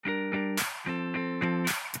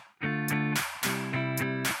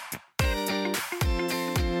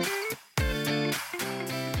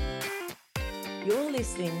You're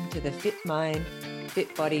listening to the Fit Mind,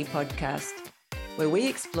 Fit Body podcast, where we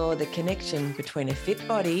explore the connection between a fit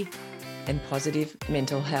body and positive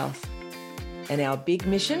mental health. And our big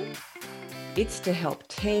mission? It's to help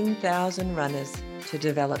 10,000 runners to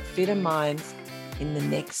develop fitter minds in the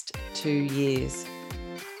next 2 years.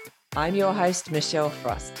 I'm your host, Michelle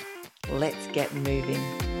Frost. Let's get moving.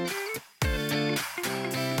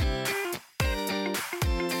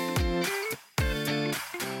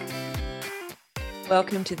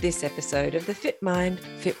 Welcome to this episode of the Fit Mind,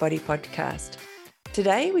 Fit Body podcast.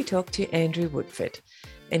 Today we talk to Andrew Woodford,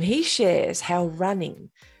 and he shares how running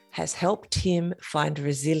has helped him find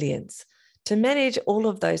resilience to manage all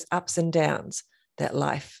of those ups and downs that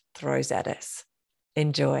life throws at us.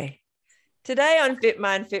 Enjoy. Today on Fit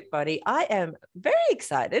Mind, Fit Body, I am very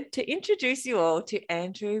excited to introduce you all to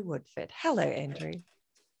Andrew Woodford. Hello, Andrew.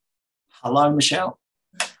 Hello, Michelle.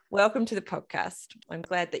 Welcome to the podcast. I'm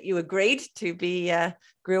glad that you agreed to be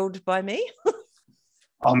grilled by me.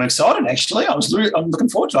 I'm excited, actually. I'm looking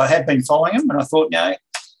forward to it. I have been following him, and I thought, it'd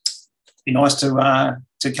be nice to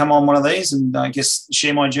come on one of these and I guess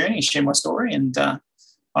share my journey, share my story. And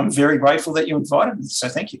I'm very grateful that you invited me. So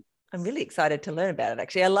thank you. I'm really excited to learn about it.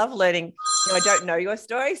 Actually, I love learning. I don't know your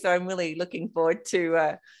story, so I'm really looking forward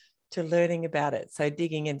to learning about it. So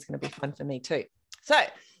digging in is going to be fun for me too. So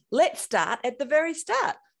let's start at the very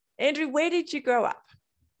start. Andrew, where did you grow up?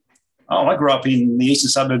 Oh, I grew up in the eastern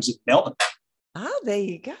suburbs of Melbourne. Oh, there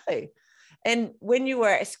you go. And when you were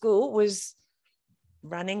at school, was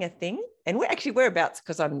running a thing? And whereabouts,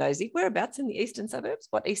 because I'm nosy, whereabouts in the eastern suburbs?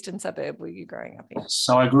 What eastern suburb were you growing up in?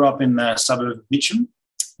 So I grew up in the suburb of Mitcham,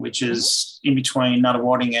 which is in between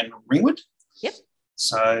Nunawading and Ringwood. Yep.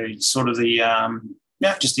 So sort of the,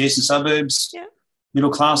 just the eastern suburbs. Yeah. Middle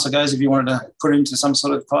class, I guess, if you wanted to put it into some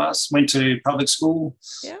sort of class. Went to public school.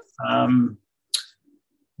 Yeah.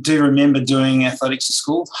 Do remember doing athletics at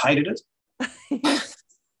school. Hated it. It's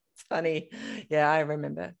funny. Yeah, I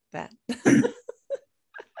remember that.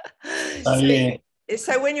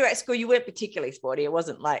 So when you were at school, you weren't particularly sporty. It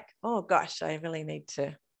wasn't like, oh, gosh, I really need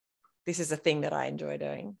to. This is a thing that I enjoy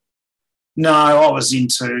doing. No, I was I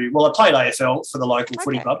played AFL for the local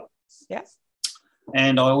footy club. Yeah.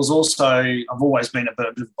 And I've always been a bit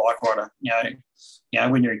of a bike rider.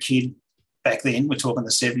 When you're a kid back then, we're talking the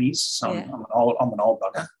 70s. So yeah. I'm an old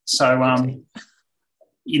bugger. So,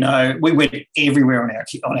 we went everywhere on our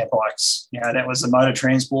bikes. That was the motor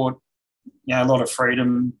transport. A lot of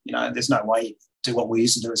freedom. There's no way you do what we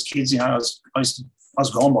used to do as kids. I was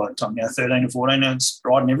gone by the time 13 and 14. I was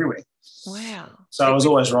riding everywhere. Wow. So I was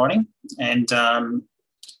always riding, and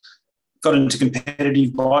got into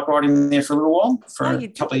competitive bike riding there for a little while, for a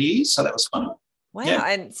couple of years, so that was fun. Wow. Yeah.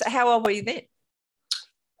 And so how old were you then?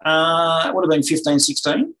 It would have been 15,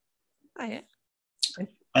 16. Oh, yeah.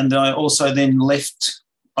 And I also then left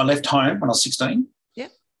home when I was 16. Yeah.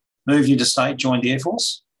 Moved interstate, joined the Air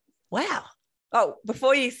Force. Wow. Oh,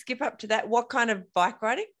 before you skip up to that, what kind of bike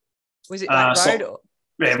riding? Was it like road or?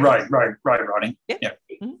 Yeah, road riding. Yeah. Yeah.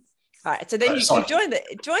 Mm-hmm. All right. So then you joined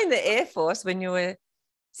the Air Force when you were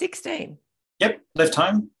 16. Yep, left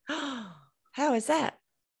home. How is that?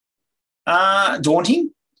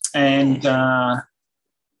 Daunting, and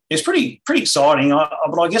it's pretty exciting.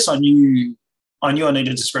 But I guess I knew I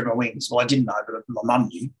needed to spread my wings. Well, I didn't know, but my mum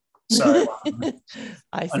knew. So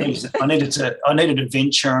I needed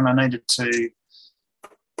adventure, and I needed to.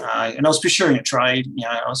 And I was pursuing a trade.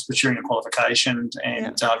 I was pursuing a qualification,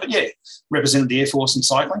 and represented the Air Force in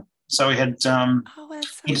cycling. So we had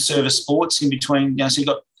inter-service sports in between. So you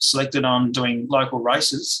got selected on doing local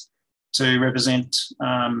races to represent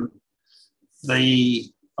I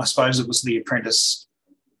suppose it was the apprentice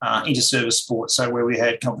inter-service sport. So where we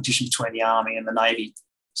had competition between the Army and the Navy.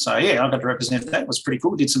 So, I got to represent that. It was pretty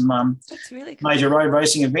cool. Did some That's really cool. Major road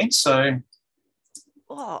racing events. So,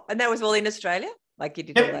 and that was all in Australia? Like you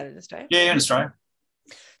did all that in Australia? Yeah, in Australia.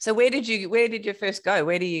 So where did you first go?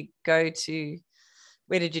 Where did you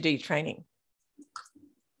do your training?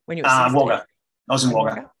 When you were 16? Wagga. I was in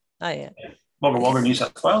Wagga. Oh, yeah. Wagga, New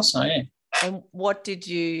South Wales. So, yeah. And what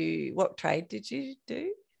trade did you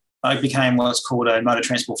do? I became what's called a motor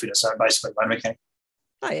transport fitter, so basically motor mechanic.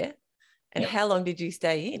 Oh, yeah. And how long did you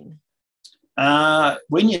stay in?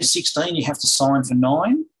 When you're 16, you have to sign for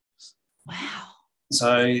 9. Wow.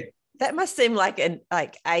 So that must seem like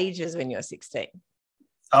ages when you're 16.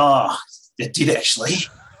 Oh, it did actually.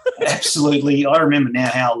 Absolutely. I remember now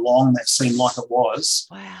how long that seemed like it was.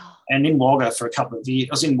 Wow. And in Wagga for a couple of years.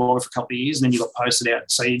 I was in Wagga for a couple of years, and then you got posted out.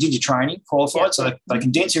 So you did your training, qualified. Yep. So they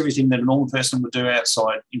condense everything that a normal person would do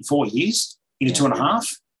outside in 4 years into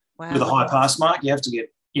 2.5. Wow. With a high pass mark.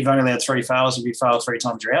 You've only allowed 3 fails. If you fail 3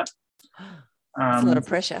 times, you're out. It's a lot of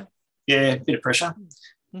pressure. Yeah, a bit of pressure.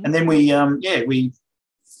 Mm-hmm. And then we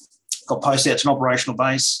got posted out to an operational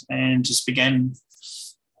base and just began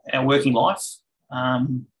our working life.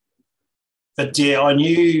 But, I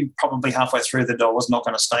knew probably halfway through that I was not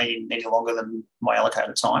going to stay in any longer than my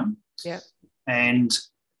allocated time. Yeah. And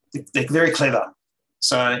they're very clever.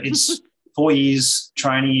 So it's 4 years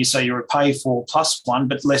training, so you're paid for +1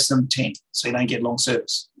 but less than 10, so you don't get long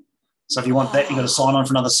service. So if you want that, you've got to sign on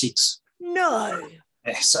for another 6. No.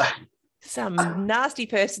 Yeah, so some nasty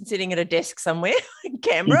person sitting at a desk somewhere in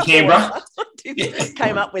Canberra. Came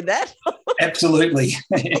up with that. Absolutely.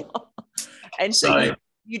 And so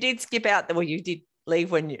you did skip out. Well, you did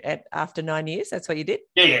leave after 9 years. That's what you did.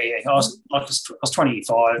 Yeah. I was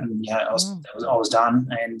 25, and I was done.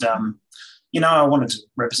 And I wanted to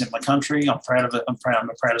represent my country. I'm proud of it. I'm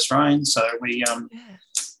a proud Australian. So we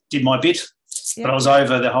did my bit, but I was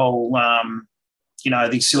over the whole, the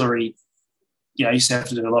auxiliary. You used to have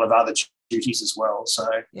to do a lot of other duties as well. So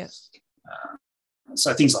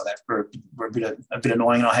so things like that were a bit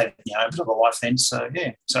annoying. I had a bit of a life then. So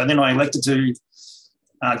so then I elected to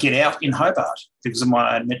get out in Hobart because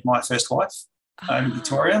I met my first wife in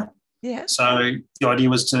Victoria. Yeah. So the idea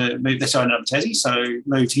was to move. That's how I ended up in Tassie. So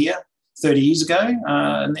moved here 30 years ago,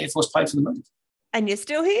 and the Air Force paid for the move. And you're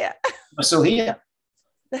still here. I'm still here.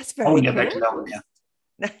 That's very cool. I want to go back to Melbourne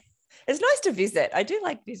now. It's nice to visit. I do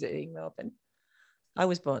like visiting Melbourne. I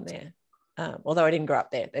was born there, although I didn't grow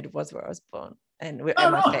up there. That was where I was born, and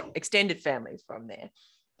my extended family from there.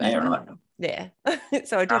 But, right. Yeah.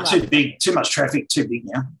 So I do like too much traffic, too big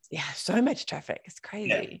now. Yeah, so much traffic. It's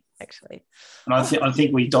crazy, actually. And I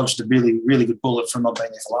think we dodged a really, really good bullet from not being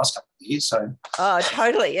there for the last couple of years. So. Oh,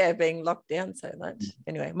 totally. Yeah, being locked down so much.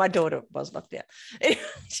 Anyway, my daughter was locked down.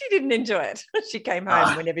 She didn't enjoy it. She came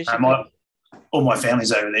home whenever she could. All my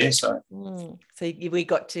family's over there, so. So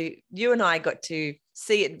you and I got to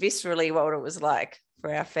see it viscerally what it was like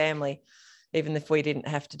for our family, even if we didn't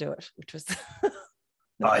have to do it, which was.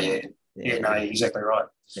 No, exactly right.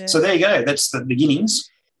 Yeah. So there you go. That's the beginnings.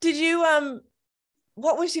 Did you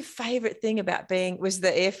what was your favourite thing about was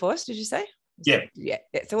the Air Force, did you say? Yeah. Yeah.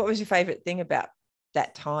 So what was your favourite thing about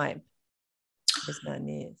that time? Those 9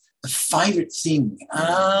 years. The favourite thing,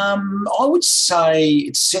 I would say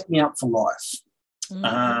it set me up for life.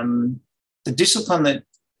 Mm-hmm. The discipline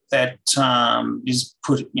that is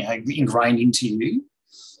put, ingrained into you,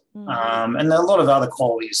 and a lot of other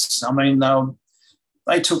qualities. I mean, there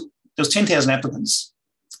was 10,000 applicants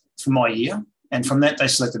for my year, and from that they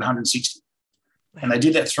selected 160. Wow. And they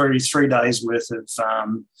did that through 3 days worth of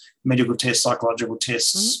medical tests, psychological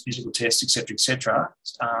tests, physical tests, et cetera,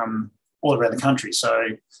 all around the country.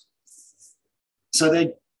 So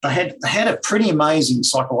they had a pretty amazing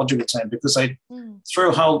psychological team because they only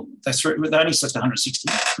selected 160.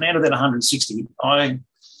 And out of that 160,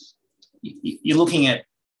 you're looking at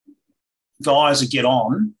guys that get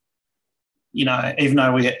on, even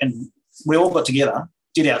though we all got together,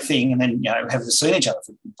 did our thing, and then haven't seen each other.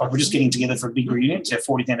 We're just getting together for a big reunion. It's our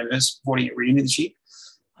 40th anniversary, 40th reunion this year.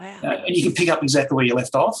 Wow. And you can pick up exactly where you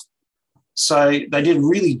left off. So they did a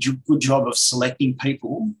really good job of selecting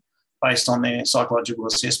people based on their psychological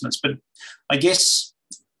assessments. But I guess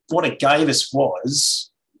what it gave us was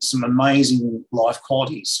some amazing life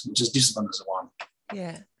qualities, which is discipline as one.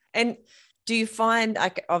 Yeah. And do you find,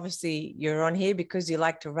 obviously you're on here because you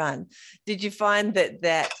like to run. Did you find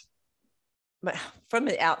that from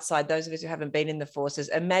the outside, those of us who haven't been in the forces,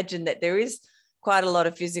 imagine that there is quite a lot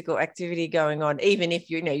of physical activity going on, even if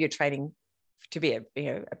you're training to be a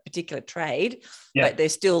particular trade, but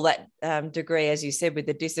there's still that degree, as you said, with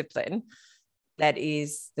the discipline that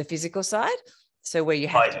is the physical side. So where you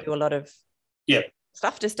have to do a lot of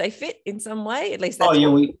stuff to stay fit in some way. At least that's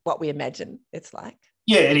what we imagine it's like.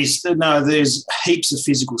 Yeah, it is. No, there's heaps of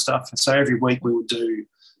physical stuff. So every week we would do,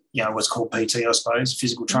 what's called PT, I suppose,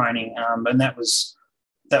 physical training, and that was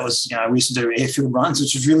we used to do airfield runs,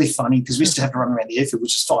 which was really funny because we used to have to run around the airfield,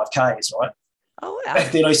 which is 5Ks, right? Oh, wow.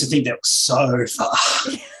 Back then I used to think that was so far.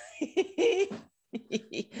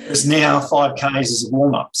 Because now 5Ks is a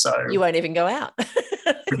warm-up. So you won't even go out.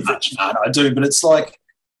 Pretty much. No, I do. But it's like,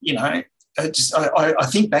 I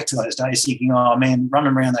think back to those days thinking, oh, man,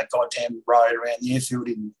 running around that goddamn road around the airfield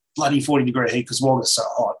in bloody 40-degree heat because water's so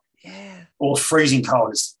hot. Yeah. Or freezing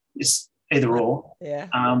cold. It's either or. Yeah.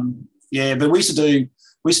 But we used to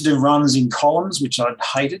do runs in columns, which I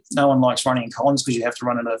hated. No one likes running in columns because you have to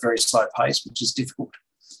run at a very slow pace, which is difficult.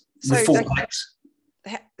 With full pace.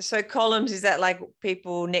 So columns, is that like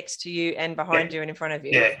people next to you and behind you and in front of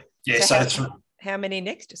you? Yeah. Yeah. So how many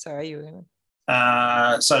next? Sorry, you were going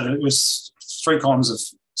to... So it was 3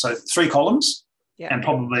 columns and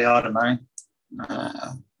probably, I don't know,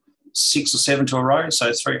 6 or 7 to a row, so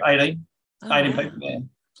 18 wow. people, yeah.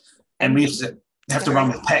 And we used to have to run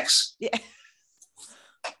with packs. Yeah.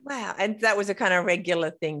 Wow. And that was a kind of regular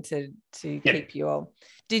thing to keep you on.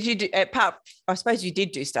 Did you do, I suppose you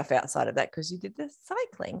did do stuff outside of that because you did the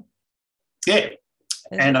cycling. Yeah.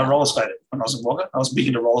 And I roller skated when I was in Wagga. I was big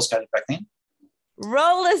into roller skating back then.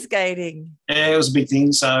 Roller skating? Yeah, it was a big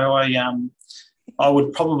thing. So I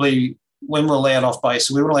would probably, when we were allowed off base,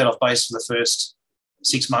 we weren't allowed off base for the first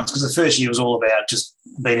 6 months because the first year was all about just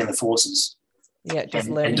being in the forces. Yeah, just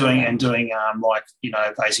learning and doing like,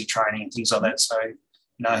 basic training and things like that. So,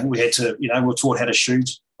 we had to, we were taught how to shoot,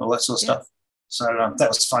 all that sort of stuff. So that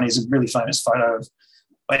was funny. It's a really famous photo of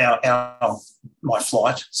my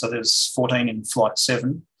flight. So there's 14 in flight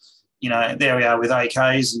 7. There we are with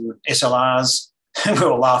AKs and SLRs. We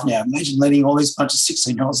were laughing now. Imagine letting all these bunch of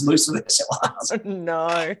 16-year-olds loose with SLRs. Oh,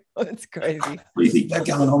 no, that's crazy. What do you think they're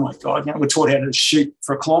going, oh, my God, we're taught how to shoot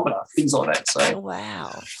for a kilometre, things like that. So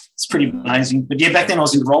wow. It's pretty amazing. But, yeah, back then I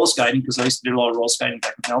was into roller skating because I used to do a lot of roller skating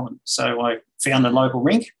back in Melbourne. So I found a local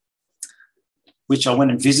rink, which I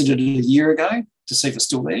went and visited a year ago to see if it's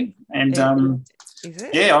still there. And, is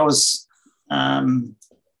it? Yeah, I was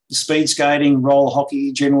speed skating, roller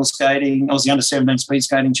hockey, general skating. I was the under-17 speed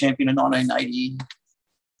skating champion in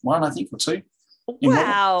 1981, I think, or 2.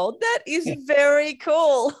 Wow, that is very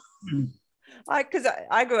cool. Because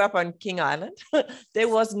I grew up on King Island. There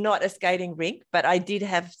was not a skating rink, but I did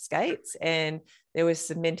have skates and there was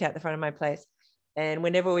cement out the front of my place. And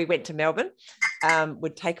whenever we went to Melbourne,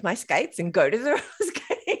 would take my skates and go to the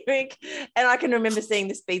skating rink. And I can remember seeing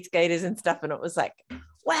the speed skaters and stuff, and it was like,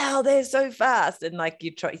 wow, they're so fast. And like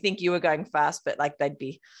you think you were going fast, but like they'd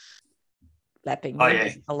be lapping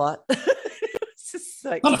a lot. It's just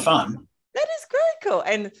like, a lot of fun. That is very cool.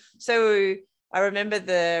 And so I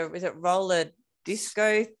remember was it roller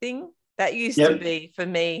disco thing? That used to be, for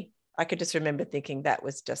me, I could just remember thinking that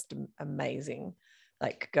was just amazing,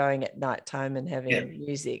 like going at nighttime and having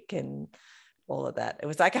music and all of that. It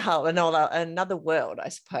was like another world, I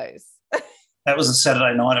suppose. That was a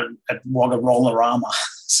Saturday night at Wagga Rollerama.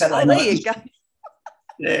 Saturday night. There you go.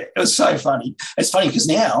 Yeah, it was so funny. It's funny because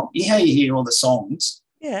now you hear all the songs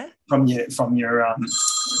from the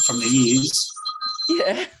years.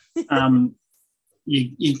 Yeah.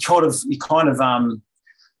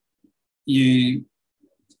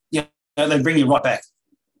 They bring you right back.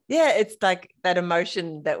 Yeah, it's like that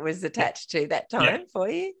emotion that was attached to that time for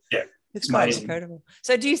you. Yeah, it's quite incredible.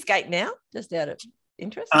 So do you skate now, just out of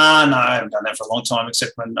interest? No, I haven't done that for a long time,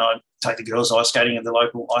 except when I take the girls ice skating at the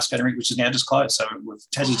local ice skating rink, which is now just closed. So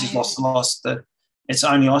Tassie just lost its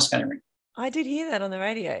only ice skating rink. I did hear that on the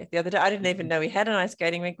radio the other day. I didn't even know we had an ice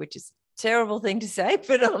skating rink, which is a terrible thing to say,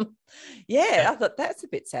 but I thought that's a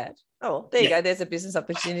bit sad. Oh, there you go. There's a business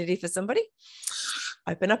opportunity for somebody.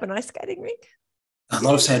 Open up an ice skating rink. A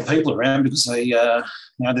lot of sad people around because there's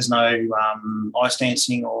no ice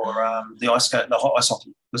dancing or the ice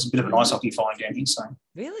hockey. There's a bit of an ice hockey fine down here. So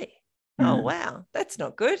really, oh wow, that's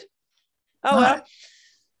not good. Oh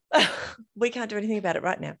well, we can't do anything about it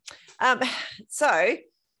right now. So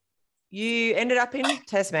you ended up in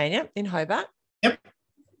Tasmania, in Hobart. Yep.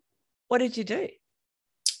 What did you do?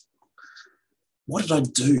 What did I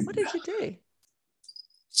do? What did you do?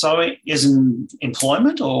 So as in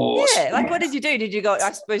employment or? Yeah, like what did you do? Did you go,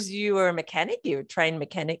 I suppose you were a mechanic, you were a trained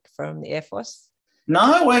mechanic from the Air Force?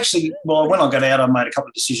 No, actually, when I got out, I made a couple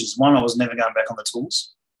of decisions. One, I was never going back on the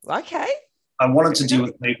tools. Okay. I wanted to deal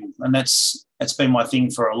with people, and that's been my thing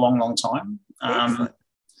for a long, long time. And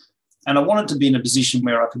I wanted to be in a position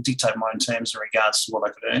where I could dictate my own terms in regards to what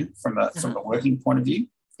I could earn from a working point of view.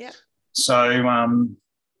 Yeah. So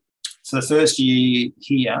for the first year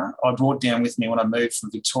here, I brought down with me when I moved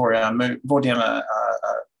from Victoria, brought down a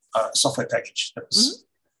software package that was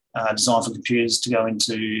designed for computers to go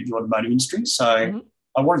into the automotive industry. So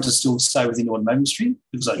I wanted to still stay within the automotive industry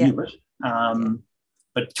because I knew it,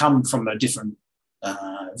 but come from a different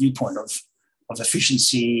viewpoint of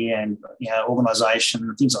efficiency and organisation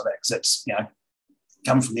and things like that. Because that's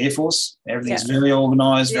coming from the Air Force, everything's very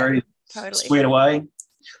organised, very squared away.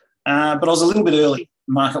 But I was a little bit early.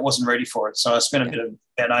 The market wasn't ready for it, so I spent a bit of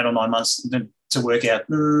about 8 or 9 months to work out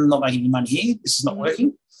not making any money here. This is not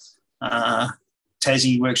working.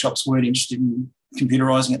 Tassie workshops weren't interested in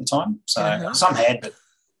computerising at the time, so some had, but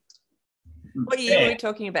what year were we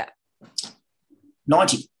talking about?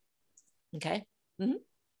 90. Okay.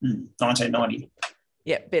 1990.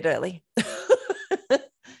 Yeah, a bit early.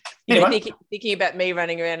 Anyway. Thinking about me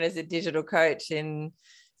running around as a digital coach in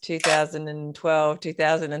 2012,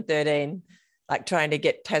 2013, like trying to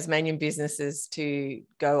get Tasmanian businesses to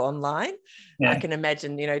go online. Yeah. I can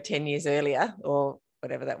imagine, 10 years earlier or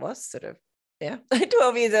whatever that was, 12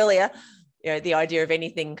 years earlier, the idea of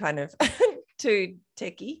anything kind of too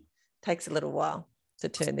techie takes a little while to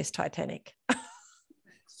turn this Titanic.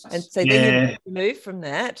 And so then you moved from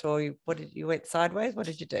that, or you went sideways? What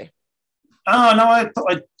did you do? Oh, no, I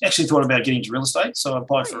actually thought about getting into real estate. So I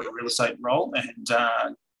applied for a real estate role and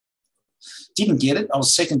didn't get it. I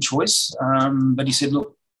was second choice. But he said,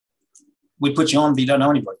 look, we put you on, but you don't know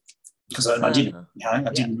anybody. Because I didn't, I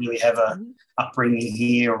didn't really have a upbringing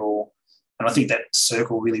here, and I think that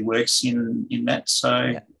circle really works in that. So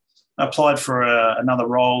I applied for another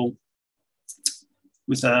role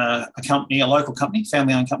with a company, a local company,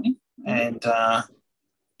 family-owned company, and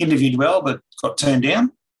interviewed well, but got turned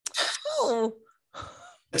down. Oh.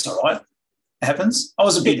 That's all right. It happens. I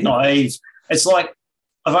was a bit naive. It's like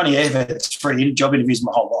I've only ever had 3 job interviews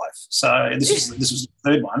my whole life. So this was the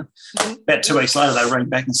third one. About 2 weeks later, they rang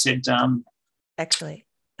back and said, actually,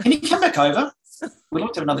 can you come back over? We'd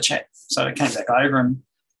like to have another chat. So I came back over, and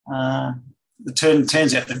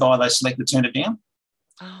turns out the guy they selected turned it down.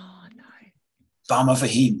 Oh, no. Bummer for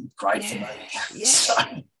him. Great for me.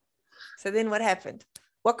 Yeah. So then what happened?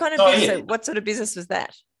 What kind of business? What sort of business was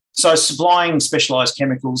that? So supplying specialised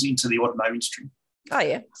chemicals into the automotive industry. Oh,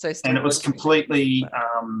 yeah. And it was completely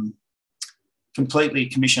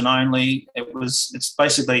commission only. It's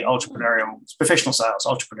basically professional sales.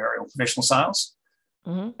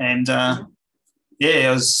 Mm-hmm. And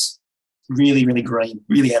it was really, really green,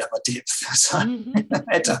 really out of my depth. So I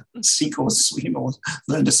had to sink or swim or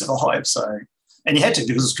learn to survive. So, and you had to,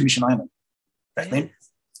 because it was commission only back then.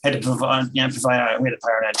 Had to provide, we had to pay our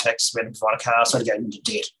own tax, we had to provide a car, so I had to go into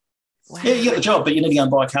debt. Wow. Yeah, you get the job, but you need to go and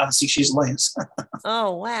buy a car for 6 years later.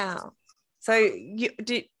 Oh, wow. So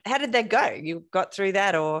how did that go? You got through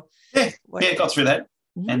that, or? Yeah, got through that.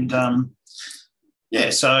 Mm-hmm.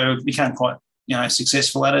 And, so became quite,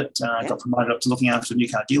 successful at it. Got promoted up to looking after new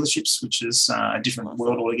car dealerships, which is a different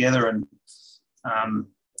world altogether. And,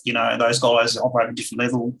 those guys operate at a different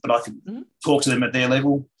level, but I could talk to them at their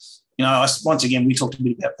level. Once again, we talked a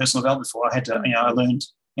bit about personal development before. I had to, I learned,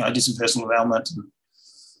 I did some personal development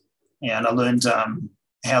and I learned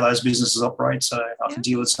how those businesses operate, so I can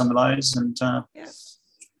deal with some of those, and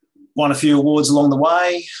won a few awards along the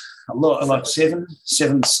way. A lot, like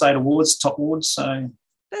seven state awards, top awards. So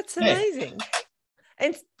that's amazing.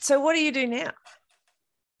 And so, what do you do now?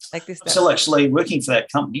 Like this? Still actually working for that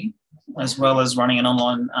company, as well as running an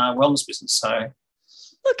online wellness business. So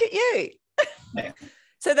look at you. Yeah.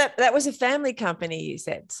 So that was a family company, you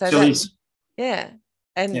said. So still is. Yeah,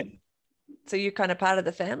 and so you're kind of part of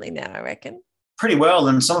the family now, I reckon. Pretty well,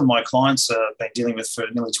 and some of my clients I've been dealing with for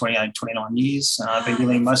nearly 28, 29 years. I've been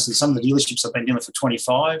dealing some of the dealerships I've been dealing with for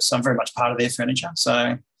 25, so I'm very much part of their furniture.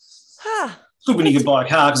 So it's good when you can buy a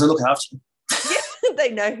car because they look after you. Yeah, they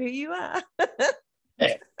know who you are.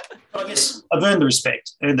 Yeah, I guess I've earned the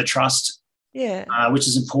respect, earned the trust, which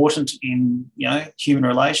is important in human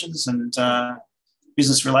relations and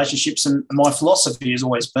business relationships. And my philosophy has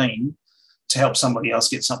always been to help somebody else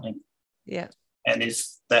get something. Yeah. And if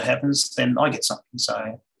that happens, then I get something.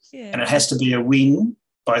 So, and it has to be a win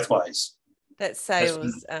both ways. That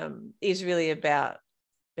sales is really about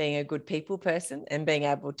being a good people person and being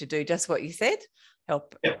able to do just what you said,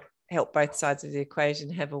 help both sides of the equation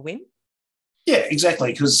have a win. Yeah,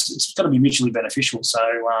 exactly, because it's got to be mutually beneficial. So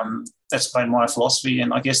that's been my philosophy,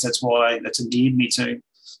 and I guess that's endeared me to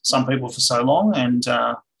some people for so long. And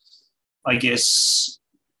I guess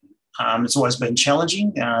it's always been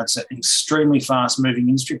challenging. It's an extremely fast-moving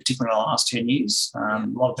industry, particularly in the last 10 years. A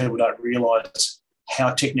lot of people don't realise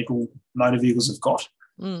how technical motor vehicles have got.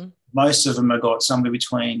 Most of them have got somewhere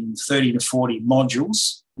between 30 to 40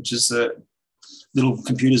 modules, which is the little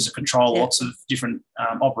computers that control lots of different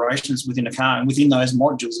operations within a car. And within those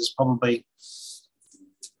modules, there's probably,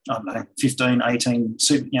 15, 18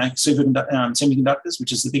 semiconductors,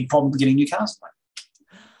 which is the big problem with getting new cars.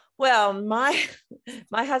 Well, my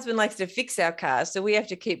husband likes to fix our cars, so we have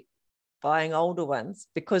to keep buying older ones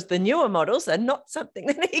because the newer models are not something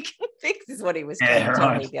that he can fix, is what he was trying to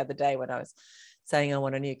tell me the other day when I was saying I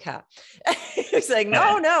want a new car. He was saying, no,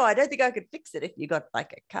 I don't think I could fix it if you got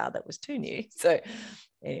like a car that was too new. So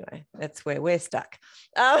anyway, that's where we're stuck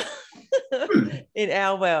in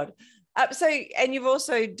our world. And you've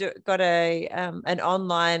also got an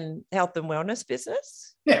online health and wellness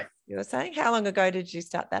business. Yeah. You were saying, how long ago did you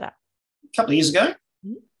start that up? A couple of years ago.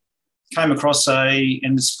 Came across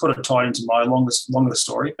and it's sort of tied into my longer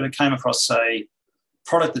story, but it came across a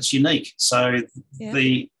product that's unique. So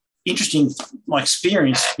my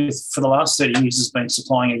experience for the last 30 years has been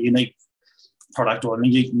supplying a unique product or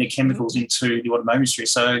new chemicals into the automotive industry.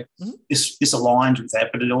 So this aligned with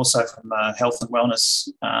that, but it also from a health and wellness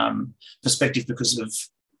perspective because of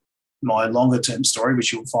my longer term story,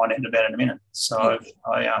 which you'll find out about in a minute. So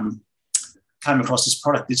I came across this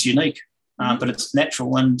product that's unique, but it's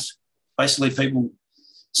natural, and basically people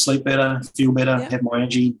sleep better, feel better, have more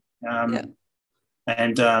energy, and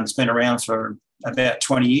it's been around for about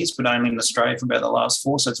 20 years, but only in Australia for about the last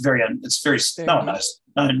 4. So it's very no one knows.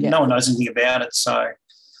 No one knows anything about it. So,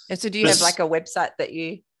 and so do you have like a website that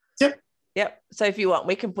you? Yep. So if you want,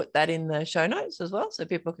 we can put that in the show notes as well, so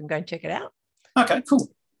people can go and check it out. Okay,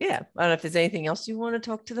 cool. Yeah. I don't know if there's anything else you want to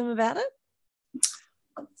talk to them about it.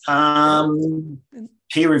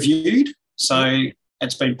 Peer reviewed. So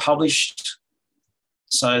it's been published.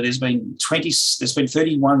 So there's been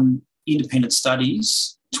 31 independent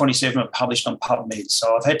studies. 27 are published on PubMed.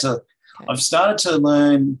 So I've started to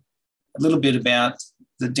learn a little bit about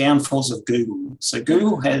the downfalls of Google. So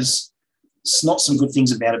Google has not some good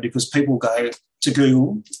things about it because people go to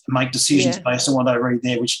Google and make decisions based on what they read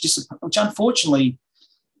there, which unfortunately,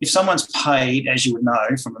 if someone's paid, as you would know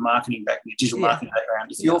from a marketing background, digital marketing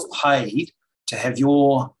background, if you're paid to have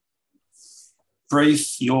your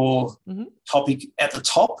brief, your topic at the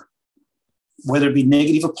top, whether it be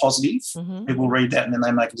negative or positive, people read that and then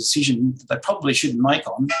they make a decision that they probably shouldn't make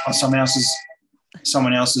on someone else's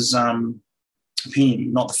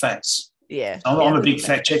opinion, not the facts. Yeah. I'm a big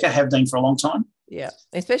fact checker, have been for a long time. Yeah,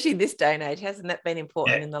 especially in this day and age, hasn't that been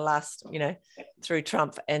important in the last, through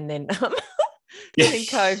Trump and then in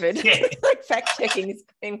COVID? Like fact checking has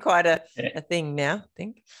been quite a thing now, I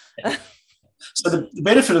think. So the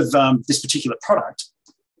benefit of this particular product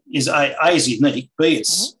is A is unique, B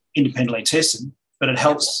it's independently tested, but it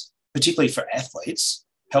helps, particularly for athletes,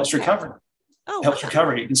 helps recovery.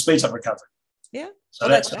 Recovery and speeds up recovery. Yeah. So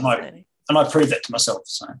that's fascinating. And I proved that to myself.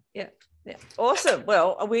 So yeah. Awesome.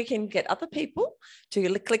 Well, we can get other people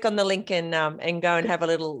to click on the link and go and have a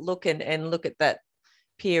little look and look at that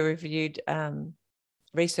peer-reviewed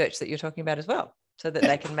research that you're talking about as well, so that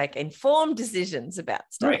they can make informed decisions about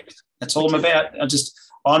stuff. Correct. That's all I'm about.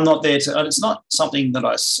 I'm not there to, it's not something that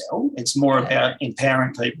I sell. It's more about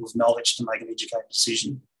empowering people with knowledge to make an educated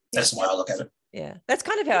decision. That's the way I look at it. Yeah. That's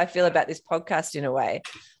kind of how I feel about this podcast in a way,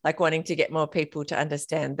 like wanting to get more people to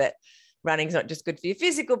understand that running's not just good for your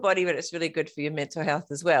physical body, but it's really good for your mental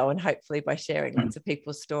health as well. And hopefully by sharing lots of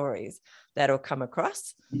people's stories, that'll come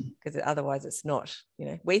across, because otherwise it's not,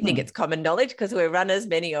 we think it's common knowledge because we're runners,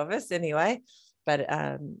 many of us anyway, but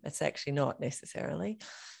it's actually not necessarily.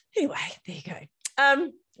 Anyway, there you go.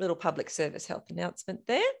 Little public service health announcement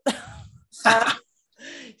there.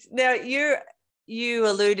 Now you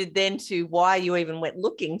alluded then to why you even went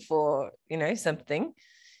looking for, something.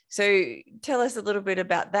 So tell us a little bit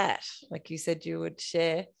about that. Like you said, you would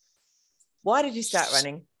share. Why did you start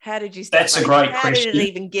running? How did you start running? That's a great question. How did it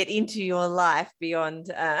even get into your life beyond?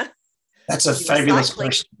 That's a fabulous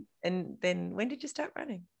question. And then when did you start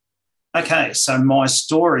running? Okay, so my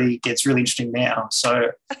story gets really interesting now.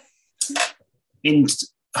 So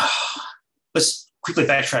let's quickly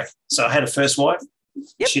backtrack. So I had a first wife.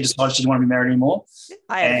 Yep. She decided she didn't want to be married anymore.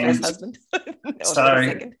 I had a first husband. So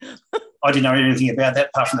I didn't know anything about that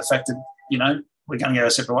apart from the fact that, we're going to go our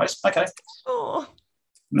separate ways. Okay. Oh.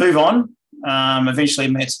 Move on.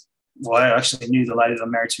 Eventually I actually knew the lady that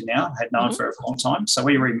I'm married to now. I had known for a long time. So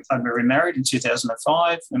we remarried in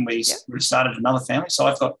 2005 and we started another family. So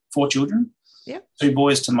I've got 4 children, 2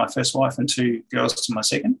 boys to my first wife and 2 girls to my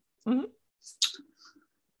second. Mm-hmm.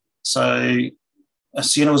 So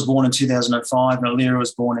Sienna was born in 2005 and Alira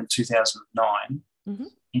was born in 2009. Mm-hmm.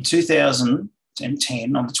 In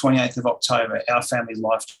 2010, on the 28th of October, our family's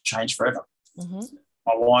life changed forever. Mm-hmm.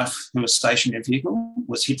 My wife, who was stationed in a vehicle,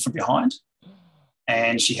 was hit from behind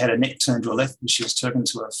and she had her neck turned to her left and she was talking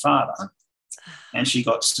to her father and she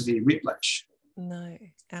got severe whiplash. No,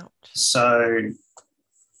 ouch. So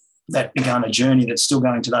that began a journey that's still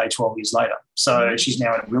going today, 12 years later. So she's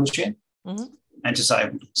now in a wheelchair and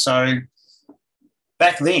disabled. So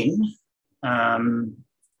back then,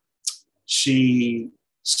 she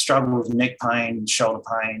struggled with neck pain, shoulder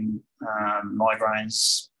pain,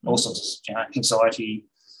 migraines, all sorts of anxiety.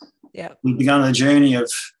 Yeah, we began a journey of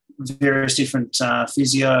various different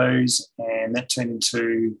physios, and that turned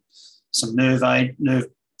into some nerve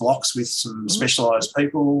blocks with some specialised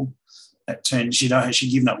people. That turned, she'd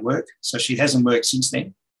given up work, so she hasn't worked since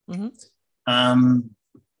then. Mm-hmm.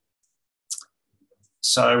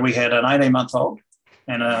 So we had an 18-month-old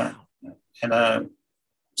and a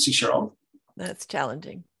 6-year-old. That's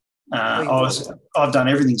challenging. I've done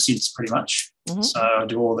everything since pretty much. Mm-hmm. So I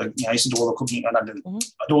do all the, I used to do all the cooking. I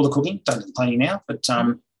do all the cooking, don't do the cleaning now, but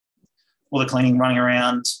all the cleaning, running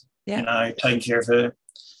around, taking care of her,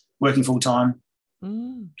 working full time.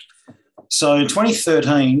 So in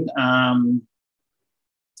 2013, I'd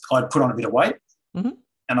put on a bit of weight, and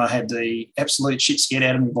I had the absolute shit scared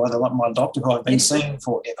out of me by my doctor who I've been seeing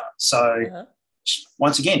forever. So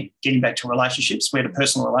once again, getting back to relationships, we had a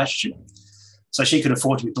personal relationship. So she could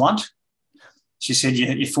afford to be blunt. She said,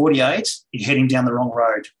 you're 48, you're heading down the wrong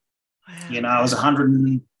road. Wow. I was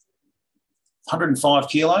 105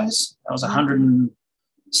 kilos. I was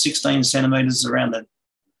 116 centimetres around the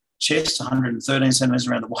chest, 113 centimetres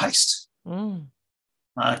around the waist. I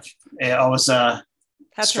was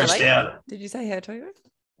stressed out. Did you say how tall you were?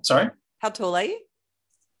 Sorry? How tall are you?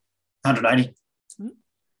 180.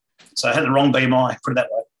 So I had the wrong BMI, put it that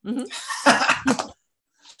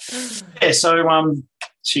way. So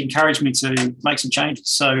she encouraged me to make some changes.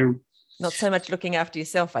 So not so much looking after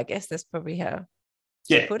yourself, I guess. That's probably how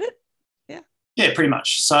you put it. Yeah, pretty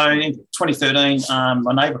much. So in 2013,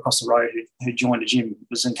 my neighbour across the road who joined the gym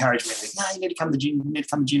was encouraging me, no, you need to come to the gym,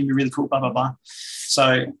 you're really cool, blah, blah, blah.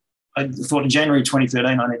 So I thought in January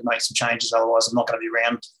 2013, I need to make some changes, otherwise I'm not going to be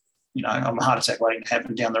around, I'm a heart attack waiting to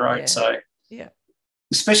happen down the road. Yeah. So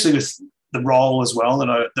especially with the role as well that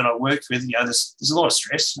I worked with, there's a lot of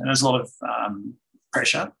stress and there's a lot of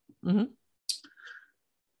pressure.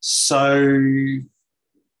 So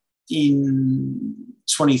in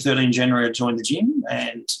 2013 January, I joined the gym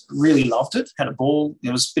and really loved it. Had a ball.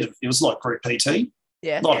 It was like group PT.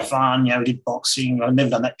 Yeah, a lot of fun. We did boxing. I'd never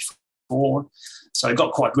done that before, so I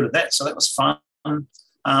got quite good at that. So that was fun.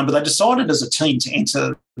 But they decided as a team to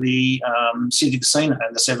enter the City Casino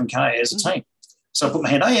and the 7K as a team. So I put my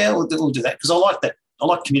hand. We'll do that because I like that. I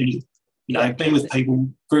like community. Being with people,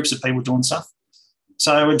 groups of people doing stuff.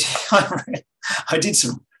 So I did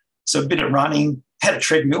a bit of running. Had a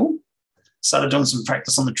treadmill. Started doing some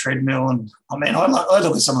practice on the treadmill, and I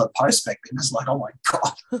look at some of the posts back then. I was like, oh my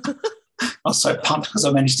God. I was so pumped because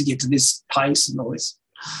I managed to get to this pace and all this.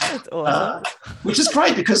 That's awesome. Which is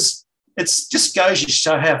great because it just goes to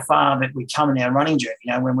show how far that we come in our running journey.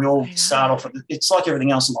 When we all start off, it's like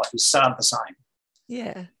everything else in life. We start the same.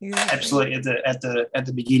 Yeah, exactly. Absolutely. At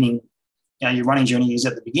the beginning, your running journey is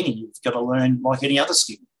at the beginning. You've got to learn like any other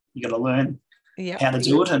skill. You got to learn how to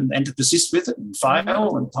do it and to persist with it and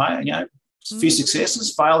fail and play. A few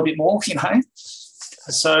successes, fail a bit more. So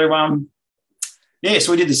so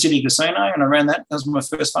we did the City Casino and I ran that. That was my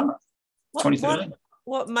first fun run. 2013.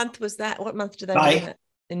 What month was that? What month did they run that?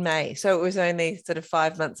 In May. So it was only sort of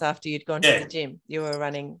 5 months after you'd gone to the gym. You were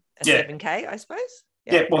running a 7K, I suppose?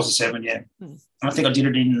 Yeah, it was a 7, And I think I did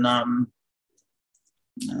it in, I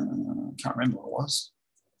can't remember what it was.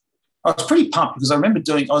 I was pretty pumped because I remember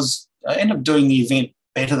I ended up doing the event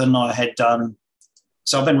better than I had done.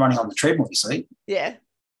 So I've been running on the treadmill, you see. Yeah.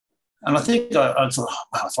 And I think I thought,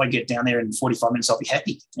 if I get down there in 45 minutes, I'll be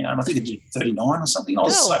happy. And I think I did 39 or something. I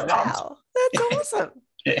was so pumped. Wow. That's awesome.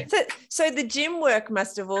 Yeah. So the gym work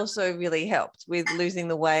must have also really helped with losing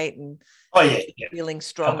the weight and feeling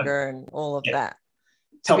stronger and all of that.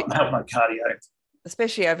 Help my cardio.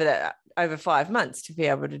 Especially over 5 months to be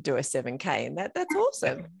able to do a 7K. And that's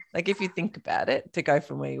awesome. Like if you think about it, to go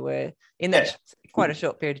from where you were in that quite a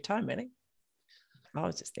short period of time, really. I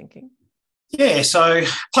was just thinking. Yeah, so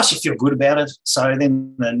plus you feel good about it. So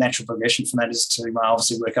then the natural progression from that is to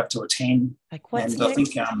obviously work up to a 10. Like what's next? I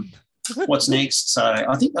think what's next? So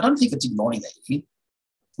I don't think I did morning that year.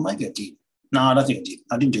 Maybe I did. No, I don't think I did.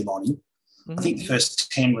 I didn't do morning. I think the first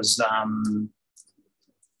 10 was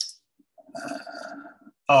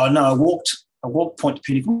I walked Point to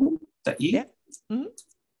Pinnacle that year. Yeah. Mm-hmm.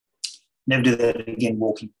 Never do that again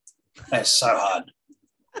walking. That's so hard.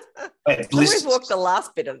 I always walk the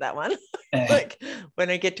last bit of that one. Like when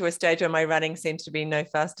I get to a stage where my running seems to be no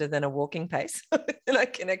faster than a walking pace and I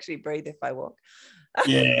can actually breathe if I walk.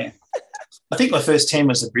 Yeah. I think my first 10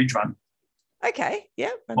 was the bridge run. Okay.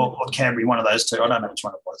 Yeah. Or Canberra, one of those two. I don't know which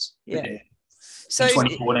one it was. Yeah. So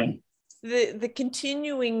 2014. The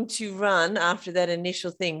continuing to run after that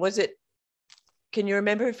initial thing, can you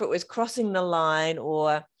remember if it was crossing the line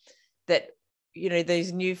or that,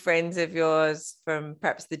 these new friends of yours from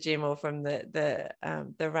perhaps the gym or from the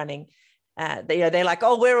running, they're like,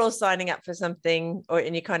 oh, we're all signing up for something,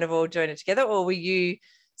 and you kind of all join it together, or were you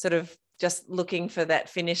sort of just looking for that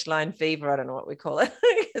finish line fever? I don't know what we call it.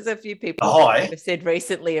 There's a few people have said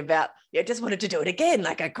recently about, I just wanted to do it again.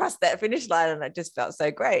 Like I crossed that finish line and I just felt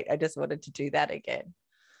so great. I just wanted to do that again.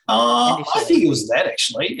 I think it was that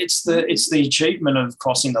actually. It's the achievement of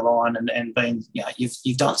crossing the line and being,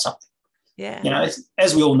 you've done something. Yeah.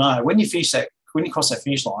 As we all know, when you cross that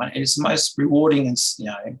finish line, it's the most rewarding and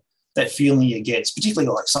that feeling you get, particularly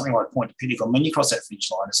like something like Point to Pinnacle. When you cross that finish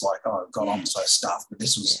line, it's like, oh God, I'm so stuffed. But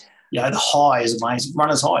this was, the high is amazing.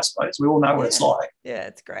 Runner's high, I suppose. We all know what it's like. Yeah,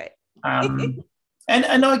 it's great. And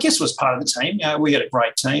I guess was part of the team. We had a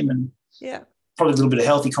great team and probably a little bit of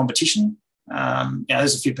healthy competition.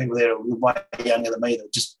 There's a few people there who were way younger than me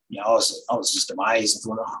that just, I was just amazed. I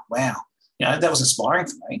thought, oh, wow. That was inspiring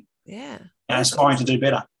for me. Yeah. Inspiring to do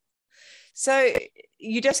better. So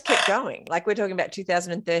you just kept going. Like we're talking about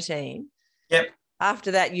 2013. Yep.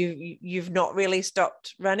 After that, you've not really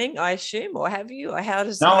stopped running, I assume, or have you? Or how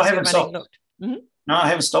does I haven't stopped. Mm-hmm. No, I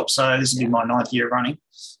haven't stopped. So this will be my 9th year of running.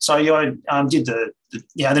 So I did the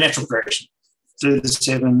natural progression. Do the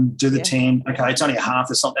 7, do the 10. Okay, it's only a half.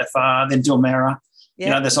 That's not that far. Then do a mara.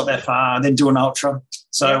 That's not that far. Then do an ultra.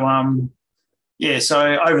 So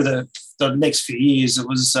so over the next few years, it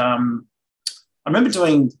was. I remember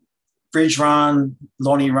doing Bridge Run,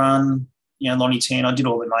 Lonnie Run, Lonnie 10. I did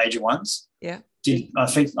all the major ones. Yeah. I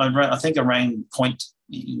think I ran Point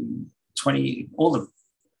in 20. All the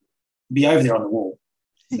be over there on the wall.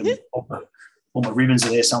 all my ribbons are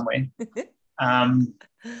there somewhere. I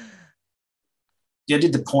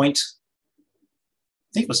did the Point.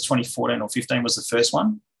 I think it was 2014 or 15 was the first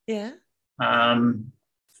one. Yeah.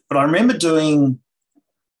 But I remember doing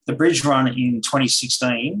the Bridge Run in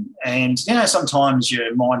 2016, and sometimes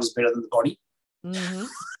your mind is better than the body.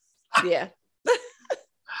 Mm-hmm. Yeah.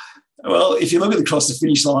 Well, if you look at across the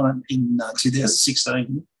finish line in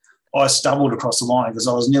 2016, I stumbled across the line because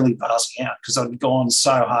I was nearly passing out because I'd gone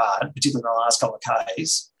so hard, particularly in the last couple of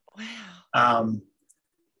Ks. Wow.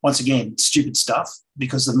 Once again, stupid stuff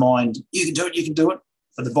because the mind, you can do it.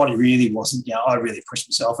 But the body really wasn't. I really pushed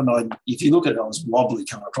myself, and if you look at it, I was wobbly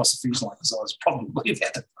coming across the finish line because I was probably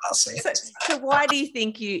about to pass out. So why do you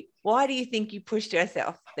think you pushed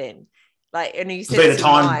yourself then? Like, and you said it's in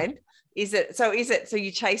mind. Is it so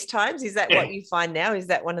you chase times? Is that what you find now? Is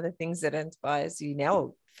that one of the things that inspires you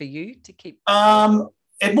now for you to keep?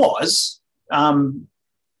 It was, and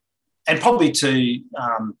probably to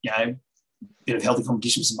a bit of healthy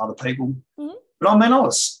competition with some other people. Mm-hmm. But I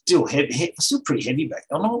was still heavy, still pretty heavy back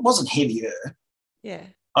then. I wasn't heavier. Yeah.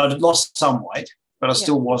 I'd lost some weight, but I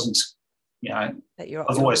still wasn't. I've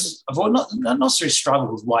always not necessarily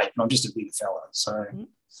struggled with weight, but I'm just a bigger fella. So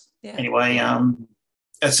anyway,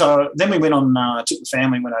 so then we went on. Took the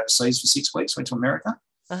family, went overseas for 6 weeks. Went to America,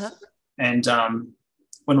 and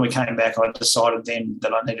when we came back, I decided then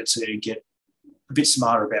that I needed to get a bit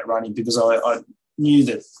smarter about running because I knew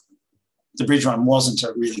that the Bridge Run wasn't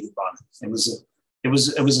a really good run. It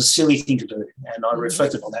was a silly thing to do, and I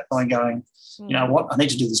reflected on that by going, you know what, I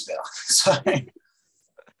need to do this better. So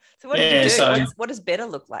what did you do? So, what does better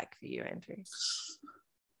look like for you, Andrew?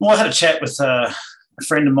 Well, I had a chat with a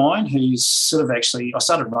friend of mine who's sort of I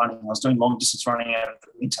started running. I was doing long distance running out of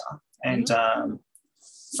the winter, and a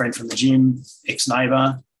friend from the gym,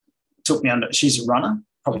 ex-neighbour, took me under. She's a runner.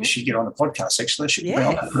 Probably should get on the podcast, actually. Should be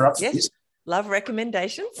on her up for this. Love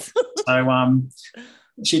recommendations. So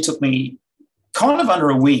she took me kind of under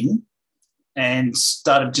a wing and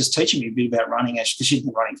started just teaching me a bit about running, actually, because she's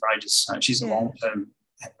been running for ages. So she's a long-term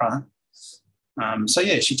runner.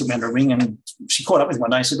 She took me under a wing and she caught up with me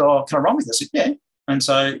one day and said, "Oh, can I run with you?" I said, "Yeah." And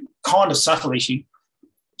so kind of subtly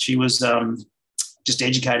she was just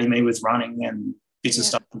educating me with running and bits of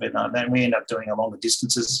stuff about that. And we ended up doing a longer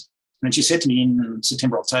distances. And then she said to me in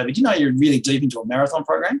September, October, "Do you know you're really deep into a marathon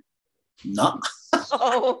program?" No.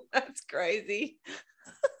 Oh, that's crazy.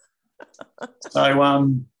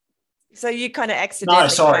 So you kind of accidentally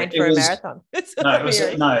trained for a marathon.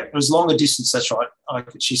 It was longer distance. That's right.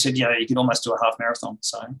 She said, you could almost do a half marathon.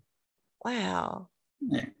 So, wow.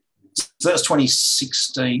 Yeah. So that was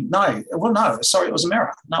 2016. It was a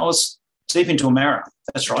marathon. No, I was deep into a marathon.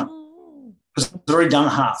 That's right. Because I'd already done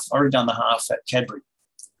the half. At Cadbury.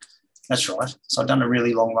 That's right. So I'd done a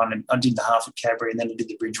really long run. And I did the half at Cadbury, and then I did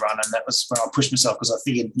the Bridge Run, and that was when I pushed myself because I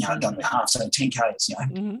figured, I'd done the half, so 10 Ks.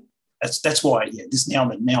 That's why. This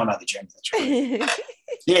now I know the journey. That's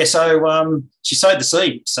right. So she sowed the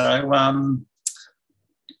seed. So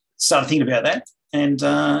started thinking about that, and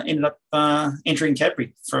ended up entering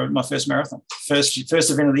Cadbury for my first marathon. First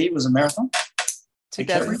event of the year was a marathon.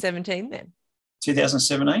 2017 then.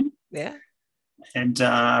 2017. Yeah. And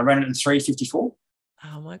ran it in 3:54.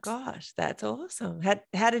 Oh my gosh, that's awesome.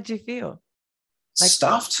 How did you feel?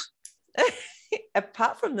 Stuffed.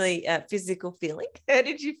 Apart from the physical feeling, how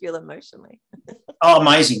did you feel emotionally? Oh,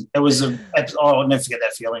 amazing. It was I'll never forget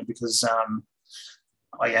that feeling because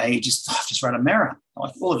I've just run a marathon.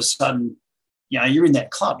 Like all of a sudden, you're in that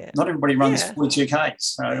club. Yeah. Not everybody runs 42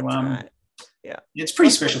 Ks. So Yeah. It's a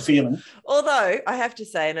pretty special feeling. Although I have to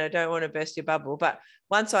say, and I don't want to burst your bubble, but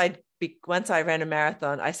once I ran a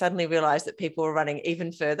marathon, I suddenly realized that people were running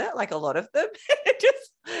even further, like a lot of them.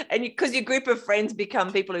 Because your group of friends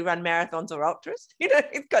become people who run marathons or ultras,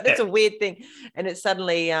 it's a weird thing. And it's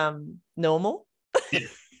suddenly normal.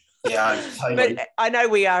 Yeah, totally. But I know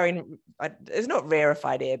we are it's not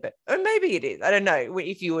rarefied air, but or maybe it is. I don't know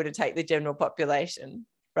if you were to take the general population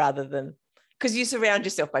rather than, because you surround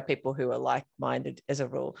yourself by people who are like-minded as a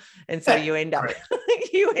rule. And so you end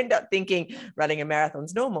up thinking running a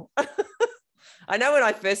marathon's normal. I know when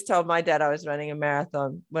I first told my dad I was running a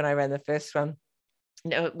marathon, when I ran the first one,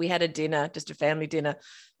 we had a dinner, just a family dinner,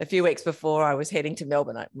 a few weeks before I was heading to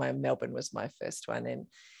Melbourne. Melbourne was my first one. And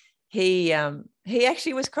he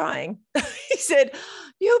actually was crying. He said,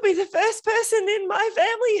 "You'll be the first person in my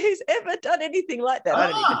family who's ever done anything like that."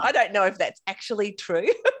 I don't know if that's actually true,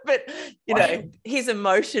 but his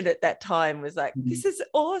emotion at that time was like, "This is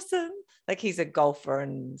awesome." Like, he's a golfer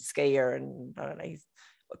and skier, and I don't know, he's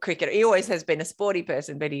a cricketer. He always has been a sporty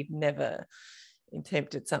person, but he'd never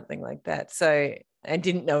attempted something like that. So, and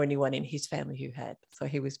didn't know anyone in his family who had. So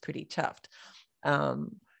he was pretty chuffed.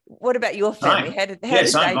 What about your family? How did they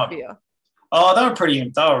feel? Oh, they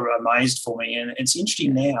were amazed for me. And it's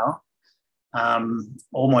interesting now,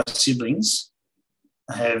 all my siblings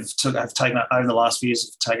have taken up, over the last few years,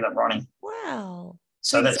 have taken up running. Wow.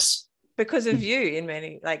 So that's because of you in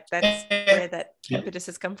many, like that's where that impetus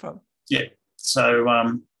has come from. Yeah. So,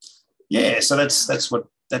 so that's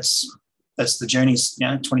the journey.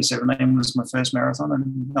 2017 was my first marathon,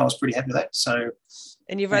 and I was pretty happy with that. So,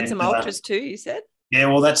 and you've run some ultras too, you said? Yeah,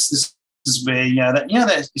 well, this is where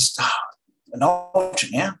that is an ultra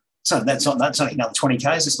now. So that's only another 20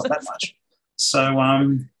 k's. It's not that much. So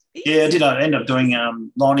I did. I ended up doing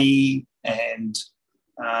Lonnie and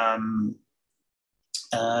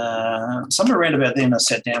somewhere around about then. I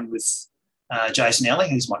sat down with Jason Alley,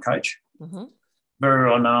 who's my coach, very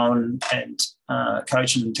well known and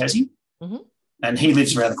coach in Tassie, and he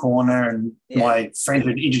lives around the corner. And my friend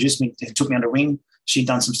who introduced me, took me under wing. She'd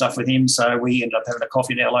done some stuff with him, so we ended up having a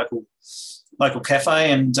coffee at our local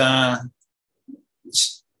cafe. And I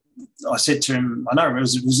said to him, I know it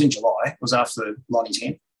was in July, it was after Lonnie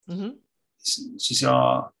 10. She said,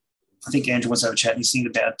 "I think Andrew wants to have a chat. He's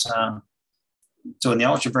thinking about doing the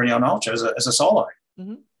ultra, bringing on ultra as a solo."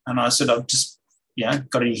 And I said, "I've just,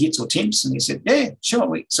 got any hits or tips?" And he said, "Yeah,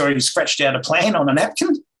 sure." So he scratched out a plan on a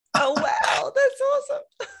napkin. Oh wow, that's awesome.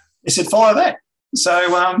 He said, "Follow that."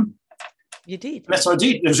 So you did. That's what I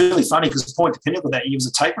did. It was really funny because the point to pinnacle that year was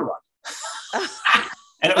a taper run.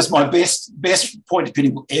 And it was my best point to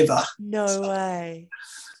pinnacle ever. No way.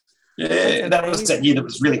 Yeah, that was that year that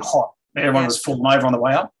was really hot. Everyone was falling over on the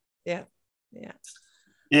way up. Yeah.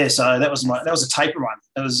 Yeah, so that was a taper run.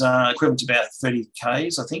 It was equivalent to about 30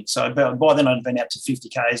 k's, I think. So by then I'd been out to 50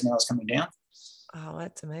 k's. Now I was coming down. Oh,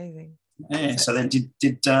 that's amazing. Yeah. So then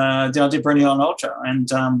I did bring it on ultra, and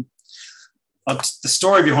the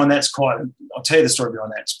story behind that's I'll tell you the story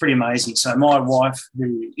behind that. It's pretty amazing. So my wife,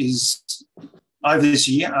 who is over these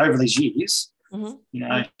years,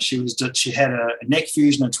 she had a neck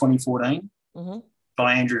fusion in 2014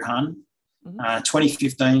 by Andrew Hun.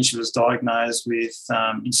 2015, she was diagnosed with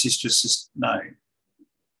incestuous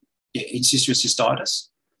cystitis.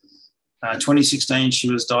 2016, she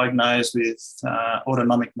was diagnosed with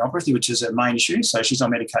autonomic neuropathy, which is her main issue. So she's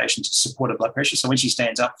on medication to support her blood pressure. So when she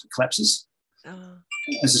stands up, it collapses.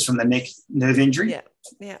 This is from the neck nerve injury.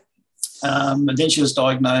 Yeah. And then she was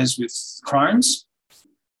diagnosed with Crohn's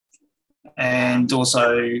and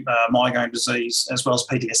also migraine disease, as well as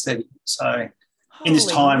PTSD. So in this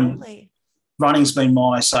time, running's been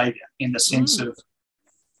my saviour in the sense of,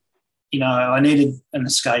 I needed an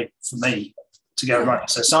escape for me to go running.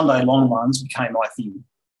 So Sunday long runs became my thing.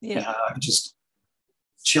 I could just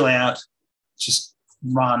chill out, just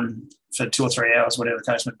run for 2 or 3 hours, whatever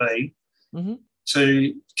the case may be,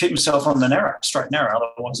 to keep myself on the straight and narrow.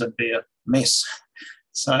 Otherwise, it'd be a mess.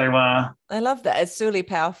 So I love that. It's really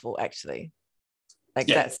powerful, actually.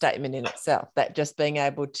 That statement in itself, that just being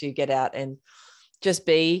able to get out and just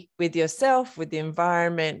be with yourself, with the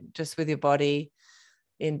environment, just with your body,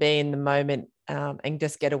 and be in the moment, and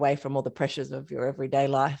just get away from all the pressures of your everyday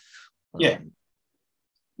life.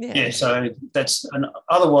 So that's, and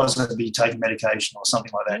otherwise I'd be taking medication or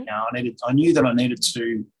something like that. Now I knew that I needed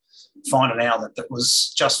to find an outlet that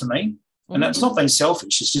was just for me, and it's not being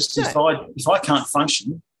selfish. It's just if I can't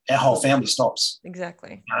function, our whole family stops.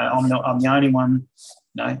 Exactly. I'm the only one.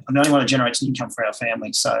 I'm the only one that generates income for our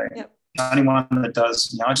family. So the only one that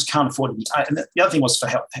does. I just can't afford to be. And the other thing was for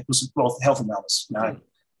health. It was health and wellness.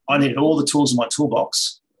 I needed all the tools in my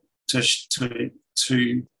toolbox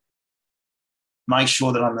to make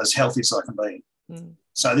sure that I'm as healthy as I can be.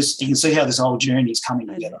 So you can see how this whole journey is coming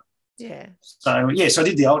together. Yeah. So I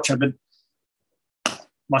did the ultra, but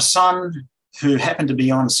my son, who happened to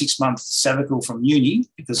be on a 6-month sabbatical from uni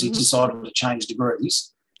because he decided to change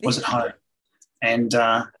degrees, was at home. And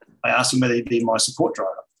I asked him whether he'd be my support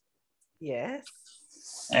driver. Yes.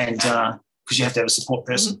 And because you have to have a support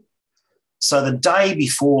person. So the day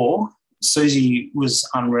before, Susie was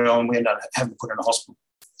unreal and we ended up having to put her in a hospital.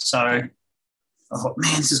 So I thought,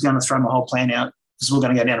 man, this is going to throw my whole plan out because we're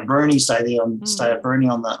going to go down to Bruni, stay at Bruni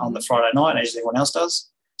on the Friday night, as everyone else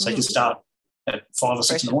does. So you can start at 5 or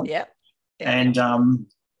 6 in the morning. Yeah. And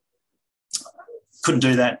couldn't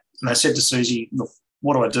do that. And I said to Susie, look,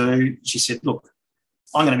 what do I do? She said, look,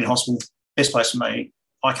 I'm going to be in hospital. Best place for me.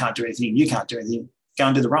 I can't do anything. You can't do anything. Go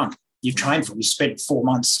and do the run. You've trained for it. You spent 4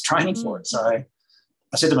 months training for it. So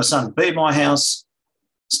I said to my son, be at my house,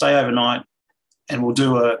 stay overnight, and we'll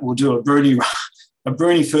do a Bruni run, a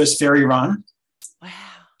Bruni first ferry run. Wow.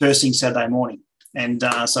 First thing Saturday morning. And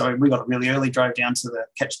so we got up really early, drove down to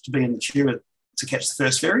be in the queue to catch the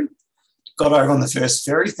first ferry. Got over on the first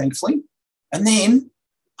ferry, thankfully. And then,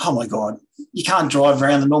 oh, my God, you can't drive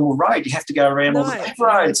around the normal road. You have to go around all the back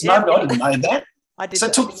roads. I didn't know that.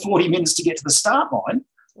 It took 40 minutes to get to the start line.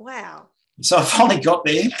 Wow. So I finally got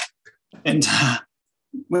there and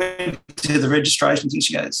went to the registration thing.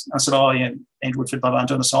 She goes, I said, oh, yeah, Andrew Woodford, blah, blah, I'm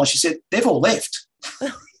doing a sign. She said, they've all left.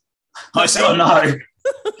 I said, oh, no.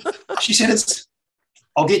 She said,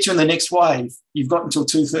 I'll get you in the next wave. You've got until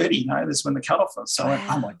 2:30, that's when the cut-off is. So I went,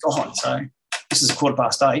 oh, my God. So this is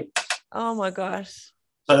 8:15. Oh, my gosh.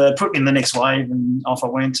 So they put me in the next wave and off I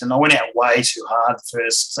went. And I went out way too hard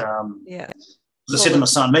first. I said to my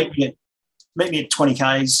son, meet me at 20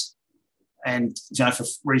 Ks and, for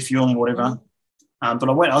refuelling or whatever. But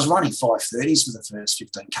I was running 5:30s for the first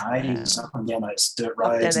 15 Ks. Up down those dirt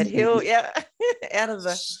roads. Up down that hill, out of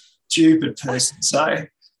the... Stupid person. So...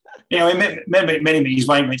 he met me. He's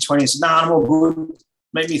waiting for me at 20. I said, no, I'm all good.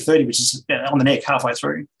 Meet me 30, which is on the neck halfway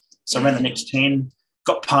through. So I ran the next 10.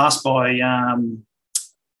 Got passed by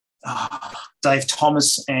Dave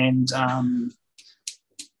Thomas and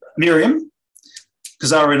Miriam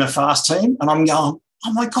because they were in a fast team. And I'm going,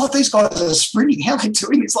 oh, my God, these guys are sprinting. How are they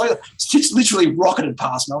doing this? It's just literally rocketed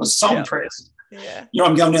past me. I was so impressed. Yeah.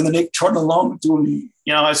 I'm going down the neck, trotting along, doing,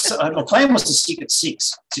 my plan was to stick at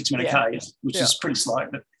 6-minute Ks, which is pretty slow.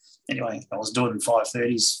 But anyway, I was doing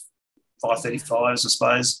 5:30s, 5:35s, I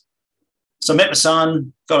suppose. So I met my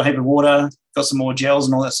son, got a heap of water, got some more gels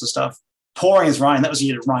and all that sort of stuff. Pouring as rain. That was the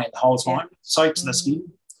year of rain the whole time, soaked to the skin,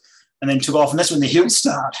 and then took off. And that's when the hills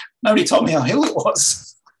start. Nobody told me how hilly it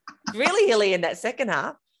was. Really hilly in that second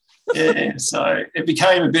half. Yeah, so it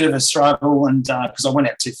became a bit of a struggle, and because I went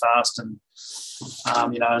out too fast and, I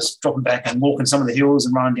was dropping back and walking some of the hills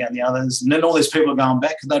and running down the others. And then all these people are going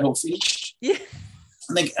back and they'd all finished. Yeah.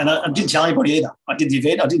 And I didn't tell anybody either. I did the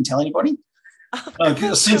event. I didn't tell anybody.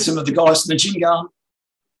 I seen some of the guys in the gym going,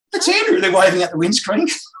 that's Andrew. They're waving at the windscreen.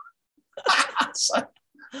 So,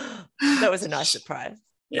 that was a nice surprise.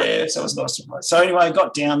 Yeah, so it was a nice surprise. So anyway, I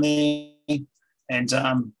got down there and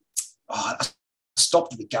I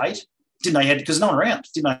stopped at the gate. Didn't know you had to, because no one around.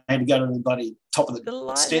 Didn't know you had to go to the bloody top of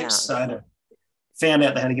the steps. So I found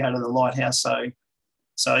out they had to go to the lighthouse.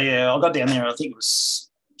 So yeah, I got down there. I think it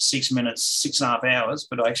was 6 minutes, 6.5 hours,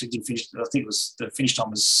 but I actually did finish. I think the finish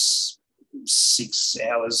time was 6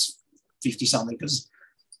 hours 50 something because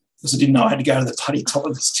I didn't know I had to go to the bloody top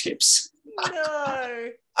of the steps.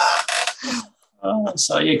 No.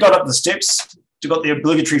 So yeah, got up the steps, got the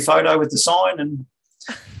obligatory photo with the sign, and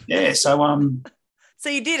yeah, so So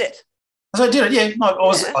you did it. So I did it. Yeah,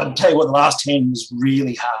 I'd tell you what, the last 10 was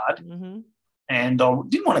really hard, and I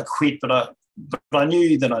didn't want to quit, but I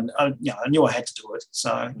knew that I knew I had to do it,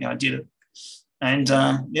 so I did it. And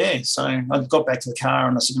so I got back to the car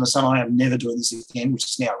and I said to my son, I am never doing this again, which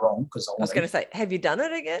is now wrong because I was going to say, have you done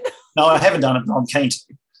it again? No, I haven't done it, but I'm keen to.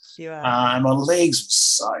 You are. And my legs were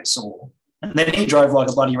so sore. And then he drove like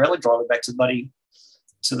a bloody rally driver back to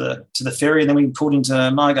the ferry, and then we pulled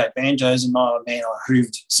into Margate Banjos, and oh man, I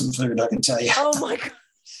hooved some food, I can tell you. Oh my gosh!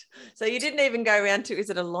 So you didn't even go around to? Is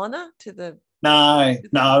it Alona to the? No,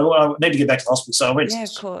 I need to get back to the hospital, so I went. Yeah,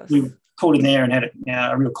 of course. We pulled in there and had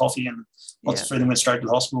a real coffee and lots of food, and went straight to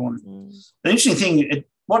the hospital. And the interesting thing,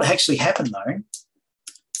 what actually happened though,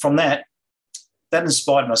 from that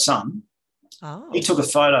inspired my son. Oh. He took a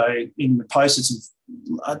photo in the post. It's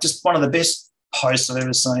just one of the best posts I've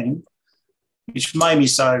ever seen, which made me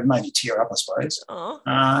tear up, I suppose. Oh.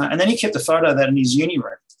 And then he kept a photo of that in his uni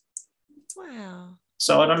room. Wow.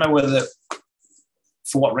 So I don't know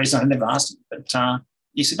for what reason, I never asked him, but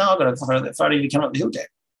he said, no, I've got a photo of you coming up the hill, Dad.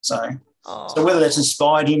 So whether that's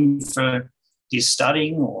inspired him for his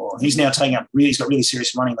studying, or he's now he's got really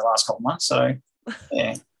serious running the last couple of months. So,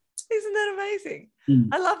 yeah. Isn't that amazing?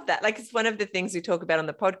 I love that. Like, it's one of the things we talk about on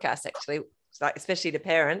the podcast, actually, like especially to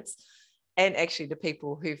parents and actually to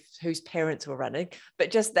people whose parents were running, but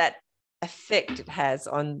just that effect it has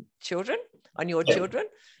on children, on your children,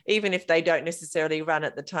 even if they don't necessarily run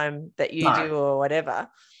at the time that you do or whatever.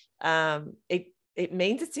 It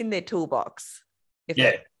means it's in their toolbox.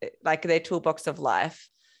 Like their toolbox of life.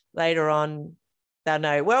 Later on, they'll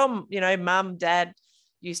know, well, you know, mum, dad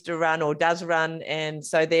used to run or does run, and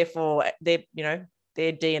so therefore their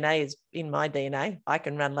DNA is in my DNA. I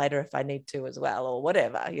can run later if I need to as well, or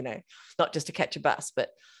whatever, you know, not just to catch a bus,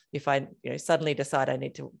 but if I, you know, suddenly decide I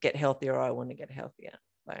need to get healthier or I want to get healthier.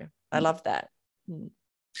 So I love that.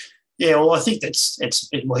 Yeah, well, I think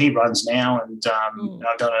well, he runs now, and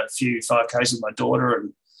I've done a few 5Ks with my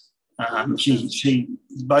daughter, and she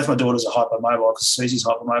both my daughters are hypermobile because Susie's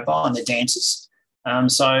hypermobile, and they're dancers.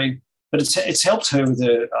 But it's helped her with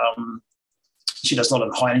her. She does a lot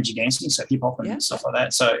of high energy dancing, so hip hop and stuff like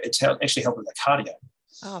that. So it's actually helped with her cardio.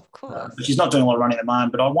 Oh, of course. But she's not doing a lot of running at the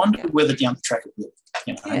moment. But I wonder whether down the track it will.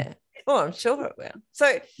 You know? Yeah. Oh, I'm sure it will.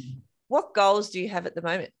 So, what goals do you have at the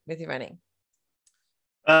moment with your running?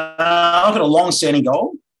 I've got a long-standing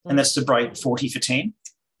goal, and that's to break 40 for 10.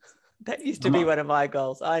 That used to be one of my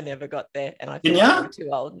goals. I never got there, and I feel like I'm too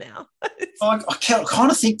old now. I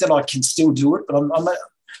kind of think that I can still do it, but I'm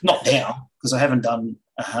not now because I haven't done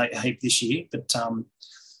a heap this year. But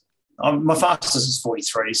my fastest is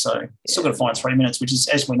 43, so still got to find 3 minutes, which is,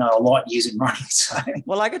 as we know, a light years in running. So.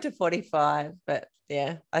 Well, I got to 45, but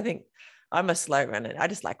I think I'm a slow runner. I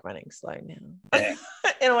just like running slow now. Yeah.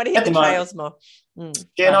 And I want to hit the trails more.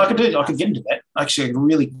 Yeah, no, I could get into that. Actually, I could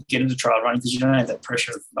really get into trail running because you don't have that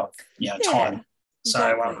pressure of time.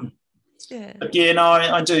 Exactly. So, but yeah, no,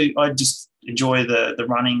 I do. I just enjoy the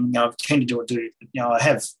running. I tend to do it. You know,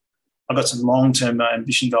 I've got some long-term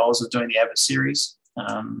ambition goals of doing the Abbott series.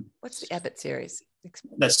 What's the Abbott series?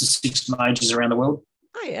 That's the 6 majors around the world.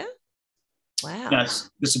 Oh yeah. Wow. You know,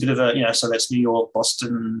 it's a bit of a, so that's New York,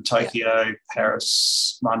 Boston, Tokyo,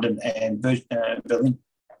 Paris, London, and Berlin.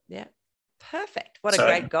 Yeah. Perfect. What a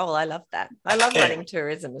great goal. I love that. I love running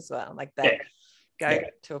tourism as well. Like that. Go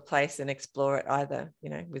to a place and explore it, either,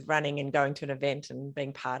 you know, with running and going to an event and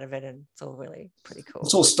being part of it. And it's all really pretty cool.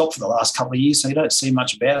 It's all stopped for the last couple of years, so you don't see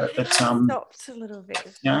much about it. But stopped a little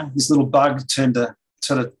bit. This little bug turned the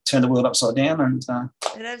world upside down, and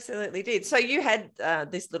it absolutely did. So you had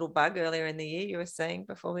this little bug earlier in the year, you were saying,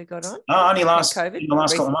 before we got on? Only COVID? In the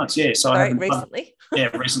last couple of months, yeah. So recently?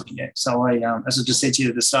 Recently, yeah. So I, as I just said to you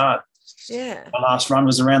at the start, my last run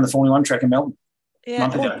was around the 41 track in Melbourne a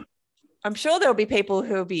month ago. I'm sure there'll be people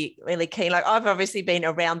who will be really keen. Like, I've obviously been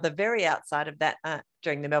around the very outside of that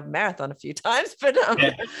during the Melbourne Marathon a few times, but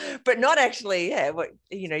not actually. Yeah, what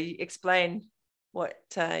you explain what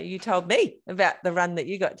you told me about the run that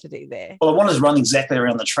you got to do there. Well, I wanted to run exactly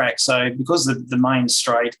around the track. So because the main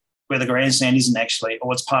straight where the grandstand isn't actually,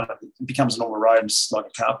 or it's part of it becomes a normal road, it's like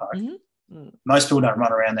a car park. Most people don't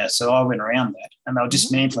run around that, so I went around that, and they were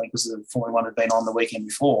dismantling because the 41 had been on the weekend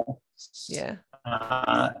before. Yeah.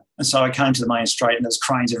 And so I came to the main straight, and there's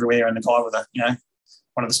cranes everywhere, and the guy with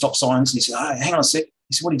one of the stop signs, and he said, "Oh, hang on a sec."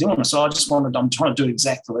 He said, "What are you doing?" I said, I'm trying to do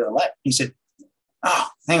exactly a lap. He said, "Oh,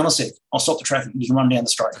 hang on a sec. I'll stop the traffic. You can run down the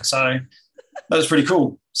straight." So that was pretty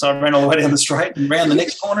cool. So I ran all the way down the straight and around the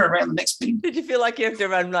next corner, around the next bend. Did you feel like you have to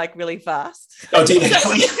run like really fast? I did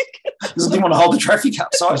actually. Because I didn't want to hold the traffic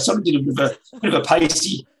up, so I sort of did a bit of a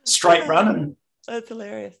pacey straight run, and that's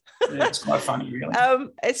hilarious. Yeah, it's quite funny, really.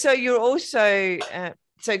 So you're also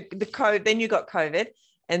then you got COVID,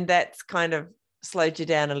 and that's kind of slowed you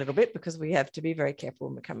down a little bit because we have to be very careful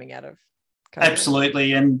when we're coming out of COVID.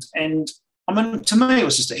 Absolutely, and I mean, to me, it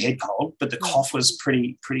was just a head cold, but the cough was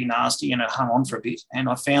pretty nasty, and it hung on for a bit. And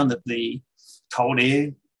I found that the cold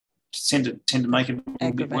air tend to make it a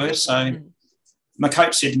little bit worse. So my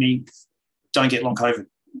coach said to me, "Don't get long COVID,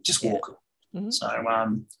 just walk." So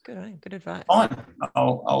good advice. Fine,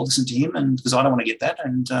 I'll listen to him, and because I don't want to get that,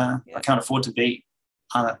 and I can't afford to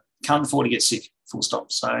get sick. Full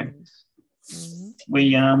stop. So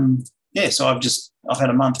so I've had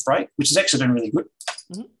a month break, which is actually been really good.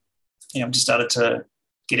 I've just started to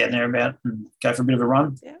get out there about and go for a bit of a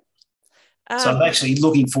run. Yeah. So I'm actually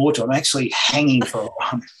looking forward to it. I'm actually hanging for a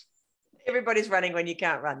run. Everybody's running when you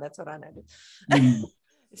can't run. That's what I noticed.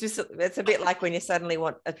 It's a bit like when you suddenly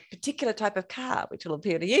want a particular type of car, which will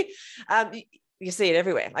appeal to you. You see it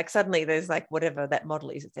everywhere. Like suddenly there's like whatever that model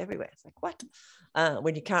is, it's everywhere. It's like, what?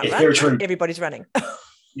 When you can't run, everybody's running.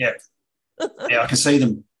 Yeah. Yeah, I can see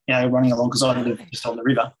them, running along because I live just on the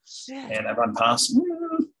river. Yeah. And they run past.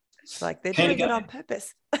 It's like they're doing it on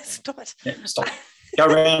purpose. Stop it. Yeah, stop. Go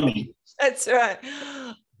around me. That's right.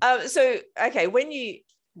 So, okay, when you,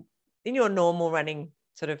 in your normal running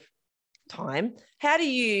sort of time, how do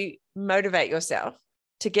you motivate yourself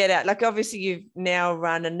to get out? Like, obviously you've now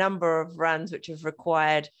run a number of runs which have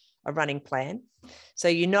required a running plan. So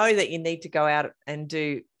you know that you need to go out and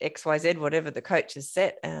do X, Y, Z, whatever the coach has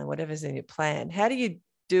set and whatever's in your plan. How do you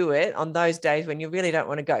do it on those days when you really don't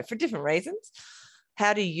want to go for different reasons?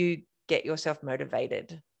 How do you get yourself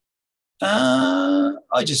motivated?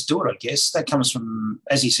 I just do it, I guess. That comes from,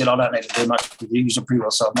 as you said, I don't need to do much with you because I'm pretty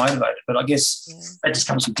well self-motivated. But I guess that just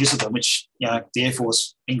comes from discipline, which, the Air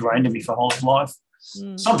Force ingrained in me for whole of life.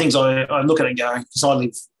 Some things I look at it and go, because I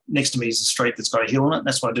live next to me is a street that's got a hill in it.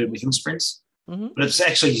 That's what I do with hill sprints. But it's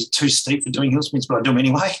actually too steep for doing hill sprints, but I do them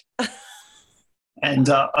anyway. And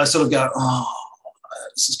I sort of go,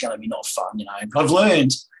 this is going to be not fun, But I've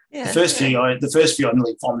learned the first few I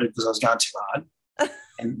nearly vomited because I was going too hard.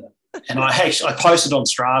 And I posted on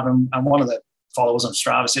Strava, and one of the followers on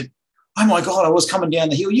Strava said, "Oh my God, I was coming down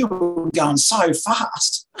the hill. You were going so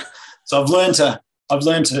fast." So I've learned to,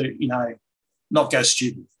 not go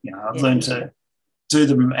stupid. I've learned to do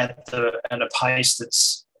them at a pace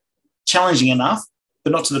that's challenging enough,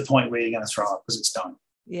 but not to the point where you're going to throw up because it's done.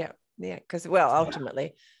 Yeah. Because,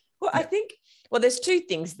 ultimately, I think, there's two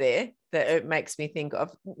things there that it makes me think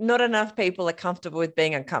of. Not enough people are comfortable with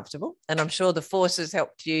being uncomfortable. And I'm sure the Force has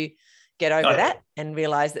helped you get over that and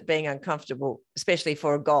realize that being uncomfortable, especially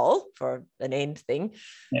for a goal, for an end thing,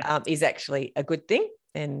 is actually a good thing.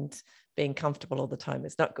 And being comfortable all the time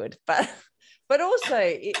is not good. But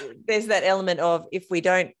also there's that element of, if we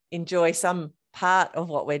don't enjoy some part of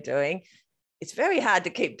what we're doing, it's very hard to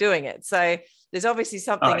keep doing it. So there's obviously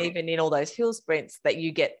something even in all those hill sprints that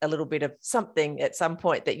you get a little bit of something at some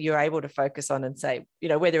point that you're able to focus on and say,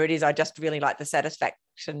 whether it is, I just really like the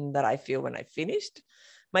satisfaction that I feel when I finished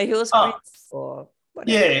my hill sprints or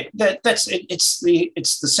whatever. Yeah, that's it. It's the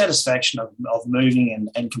satisfaction of moving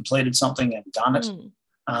and completed something and done it.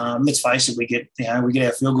 Let's face it, we get our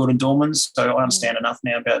feel good endorphins. So I understand enough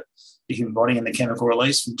now about the human body and the chemical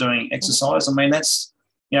release from doing exercise. I mean, that's,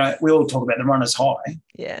 we all talk about the runner's high.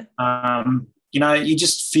 Yeah. You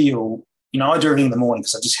just feel, I do everything in the morning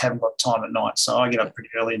because I just haven't got time at night. So I get up pretty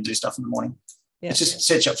early and do stuff in the morning. It just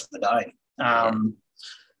sets you up for the day.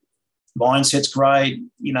 Mindset's great,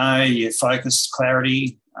 your focus,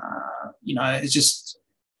 clarity, it's just,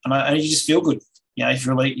 and you just feel good.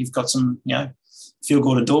 You've got some, feel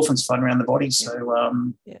good endorphins floating around the body. So,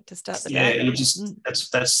 to start the day.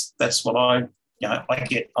 That's what I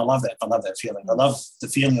get. I love that. I love that feeling. I love the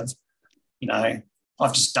feeling of,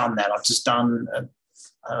 I've just done that. I've just done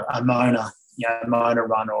a Mona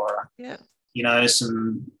run or,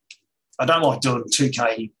 some, I don't like doing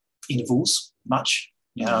 2K intervals much.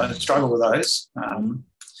 I struggle with those.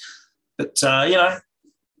 But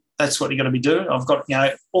that's what you've got to be doing. I've got,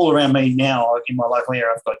 all around me now in my local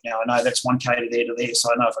area, I've got, I know that's 1K to there.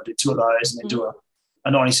 So I know if I do 2 of those and then do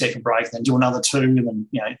a 90-second break, then do another 2 and then,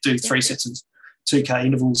 do 3 sets of 2K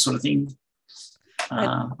intervals sort of thing.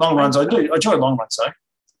 Long runs, I do. I enjoy long runs though.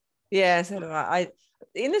 Yeah, so do I.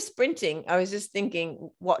 In the sprinting, I was just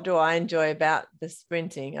thinking, what do I enjoy about the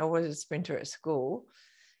sprinting? I was a sprinter at school.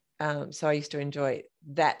 So I used to enjoy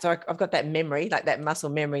that. So I've got that memory, like that muscle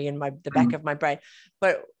memory in the back of my brain.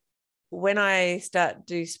 But when I start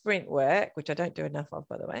do sprint work, which I don't do enough of,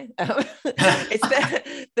 by the way,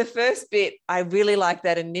 it's the first bit. I really like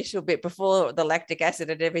that initial bit before the lactic acid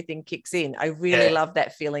and everything kicks in. I really love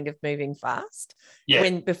that feeling of moving fast. Yeah.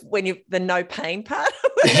 When you the no pain part.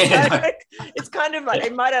 It's kind of like,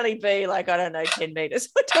 it might only be like, I don't know, 10 meters,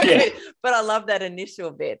 but I love that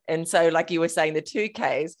initial bit. And so, like you were saying, the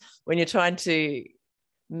 2Ks, when you're trying to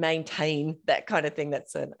maintain that kind of thing,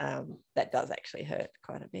 that's that does actually hurt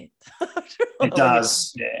quite a bit. It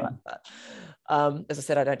does, yeah. As I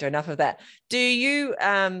said, I don't do enough of that. Do you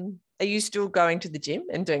are you still going to the gym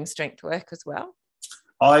and doing strength work as well?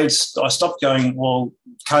 I stopped going. Well,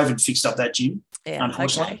 COVID fixed up that gym,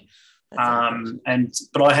 unfortunately. Okay.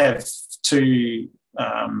 But I have two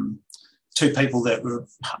people that were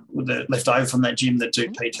left over from that gym that do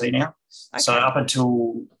PT now. Okay. So up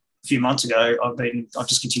until a few months ago, I've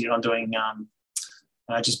just continued on doing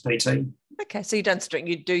just PT. Okay, so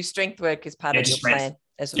you do strength work as part of your plan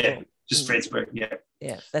as well. Yeah, just strength work.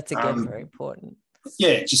 Yeah, that's again very important. Yeah,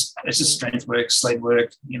 it's just strength work, sled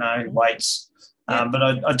work, weights. But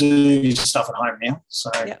I do stuff at home now.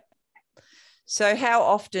 So So how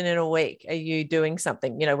often in a week are you doing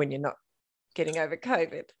something? When you're not getting over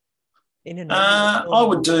COVID. I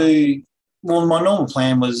would do Well, my normal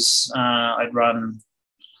plan was I'd run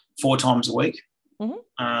 4 times a week.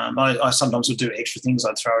 Mm-hmm. I sometimes would do extra things.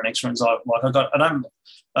 I'd throw in extra ones. I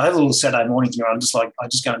have a little Saturday morning thing. I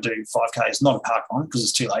just go and do 5Ks, not a park run because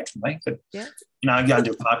it's too late for me. But I go and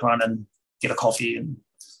do a park run and get a coffee. And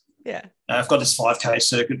I've got this 5K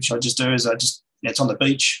circuit which I just do. It's on the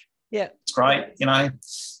beach. Yeah, it's great. I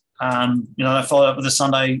follow up with a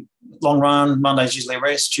Sunday long run. Monday's usually a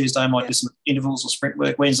rest. Tuesday might do some intervals or sprint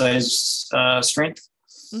work. Wednesday's strength.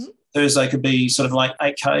 Mm-hmm. Thursday could be sort of like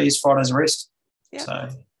 8Ks. Friday's a rest. Yeah. So,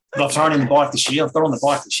 but I've thrown in the bike this year. I've got on the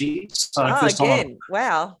bike this year. So first again,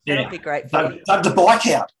 wow, that'll be great for you. The bike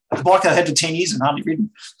out. The bike I had for 10 years and hardly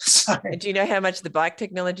ridden. So, do you know how much the bike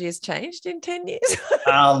technology has changed in 10 years?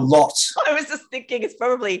 A lot. I was just thinking it's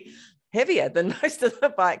probably heavier than most of the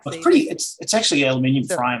bikes. It's actually aluminium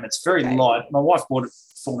frame. It's very light. My wife bought it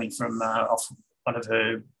for me from off one of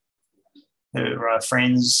her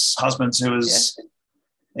friends' husbands who was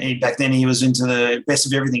back then he was into the best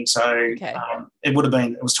of everything. So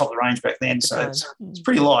it was top of the range back then. So it's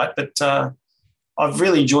pretty light, but I've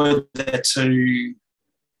really enjoyed that too.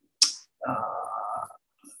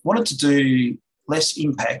 Wanted to do less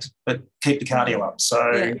impact, but keep the cardio up.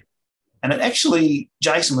 So, and it actually,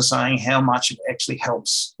 Jason was saying how much it actually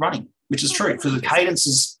helps running, which is true because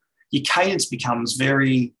your cadence becomes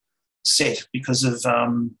very set because of,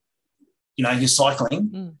 you're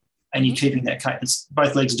cycling and you're keeping that cadence.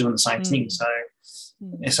 Both legs are doing the same thing. So,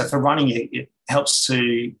 so for running, it helps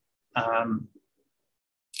to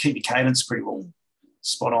keep your cadence pretty well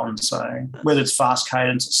spot on. So whether it's fast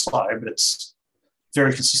cadence or slow, but it's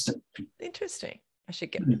very consistent. Interesting. I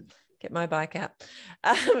should get my bike out.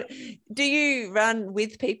 Do you run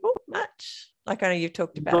with people much? Like I know you've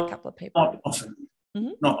talked about a couple of people. Not often.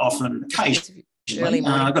 Mm-hmm. Not often. Occasionally.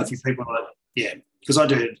 I've got a few people because I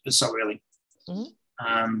do it so early.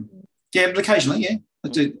 Mm-hmm. But occasionally, I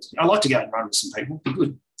do. I like to go and run with some people. Be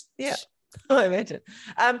good. Yeah, I imagine.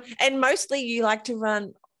 And mostly you like to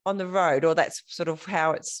run on the road, or that's sort of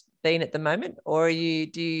how it's been at the moment, or do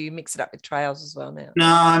you mix it up with trails as well now? No,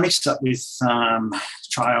 I mixed it up with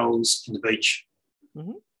trails and the beach.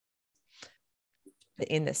 Mm-hmm.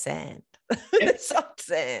 In the sand, the soft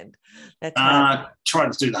sand. That's try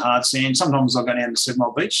to do the hard sand. Sometimes I go down to 7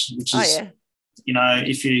 Mile Beach, which is,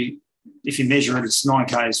 if you measure it, it's 9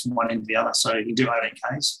 Ks from one end to the other, so you can do 18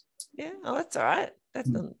 Ks. Yeah, that's all right.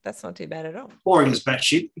 That's not too bad at all. Boring as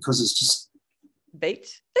batshit because it's just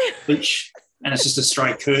beach, and it's just a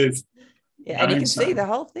straight curve. Yeah, and you can see the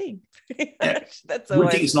whole thing. That's always.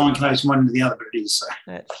 I think it's 9 Ks from one end to the other, but it is. So.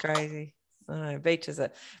 That's crazy. Oh, beaches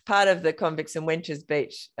are part of the Convicts and Wenches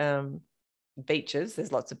beach. Beaches,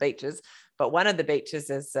 there's lots of beaches, but one of the beaches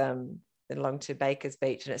is along to Baker's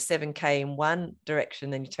Beach, and it's 7K in one direction,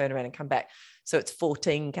 then you turn around and come back. So it's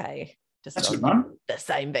 14K. Just on the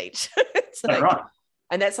same beach. It's like, right.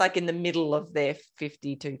 And that's like in the middle of their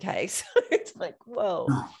 52K. So it's like, whoa.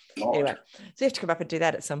 Oh, anyway, so you have to come up and do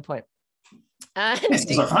that at some point.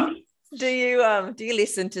 Do you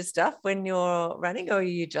listen to stuff when you're running, or are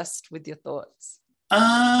you just with your thoughts?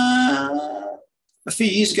 A few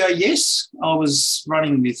years ago, yes. I was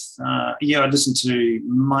running with, I listened to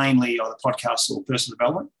mainly either podcasts or personal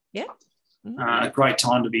development. Yeah. Mm-hmm. A great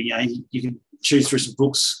time to be, you can choose through some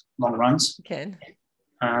books, long runs. You can.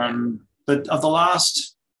 But of the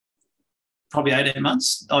last probably 18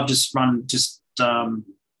 months, I've just run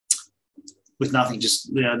with nothing,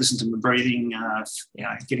 just listen to my breathing,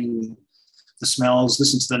 getting the smells,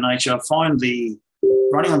 listen to the nature. I find the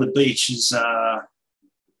running on the beach is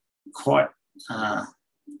quite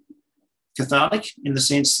cathartic in the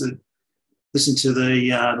sense that listen to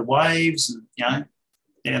the waves and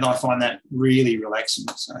and I find that really relaxing.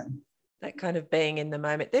 So that kind of being in the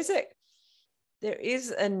moment. There is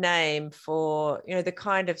a name for the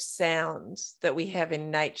kind of sounds that we have in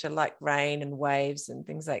nature, like rain and waves and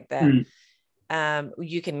things like that.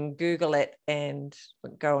 You can Google it and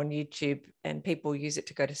go on YouTube, and people use it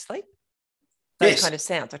to go to sleep. Those kind of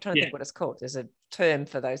sounds. I'm trying to think what it's called. There's a term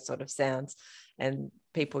for those sort of sounds, and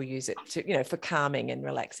people use it to, for calming and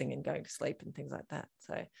relaxing and going to sleep and things like that.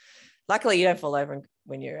 So luckily you don't fall over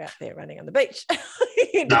when you're out there running on the beach.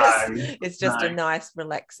 It's just a nice,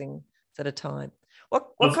 relaxing sort of time.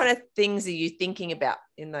 What kind of things are you thinking about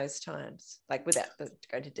in those times? Like without going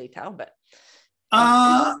into detail, but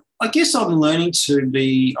I guess I'm learning to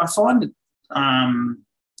be. I find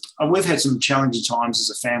that we've had some challenging times as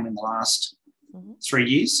a family in the last 3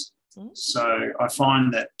 years. Mm-hmm. So I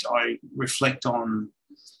find that I reflect on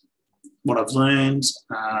what I've learned,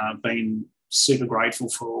 been super grateful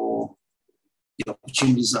for the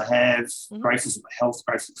opportunities I have, grateful for my health,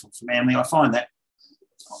 grateful for family. I find that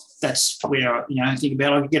that's where, I think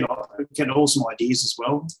about I get awesome ideas as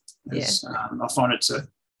well. I find it's a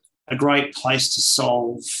great place to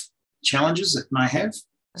solve challenges that may have.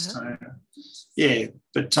 So,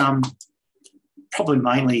 but probably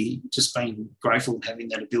mainly just being grateful and having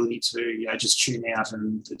that ability to just tune out,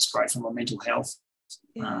 and it's great for my mental health.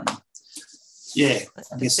 I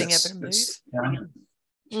guess being able to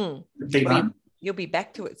move. Big one. You'll be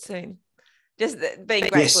back to it soon. Just being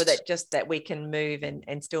grateful that we can move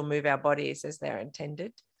and still move our bodies as they're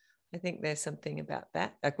intended. I think there's something about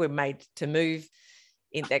that. Like, we're made to move.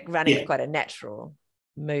 In that, running is quite a natural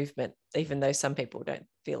movement, even though some people don't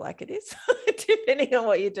feel like it is. Depending on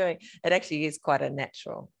what you're doing, it actually is quite a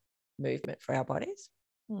natural movement for our bodies.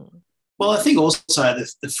 Well, I think also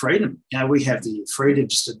the freedom. We have the freedom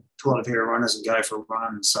just to pull out a pair of runners and go for a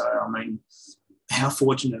run. So, I mean, how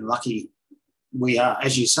fortunate and lucky we are.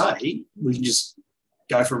 As you say, we can just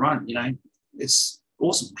go for a run. It's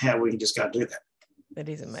awesome how we can just go do that. It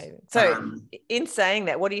is amazing. So, in saying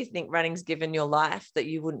that, what do you think running's given your life that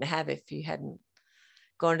you wouldn't have if you hadn't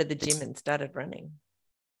gone to the gym and started running?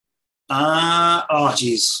 Oh,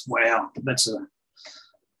 geez, wow.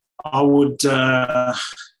 I would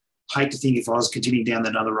hate to think if I was continuing down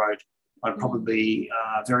that other road, I'd probably be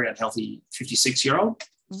a very unhealthy 56-year-old.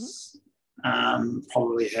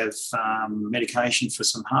 Probably have medication for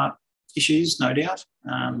some heart issues, no doubt.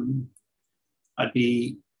 I'd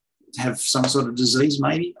have some sort of disease,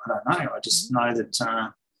 maybe. I don't know. I just know that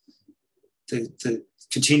the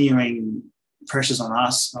continuing pressures on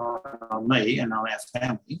us, on me and on our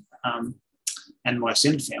family, and my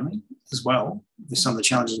extended family as well, with some of the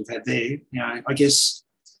challenges we've had there, I guess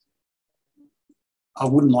I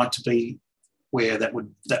wouldn't like to be where that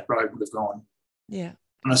road would have gone. Yeah.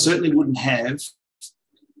 And I certainly wouldn't have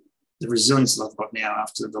the resilience that I've got now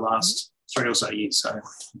after the last 3 or so years. So,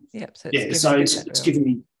 it's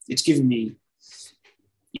given me,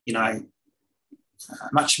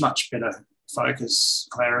 much, much better focus,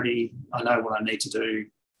 clarity. I know what I need to do,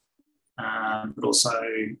 but also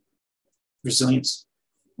resilience.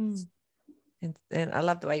 And I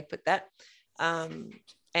love the way you put that.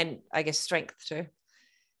 And I guess strength too.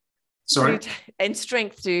 Sorry? And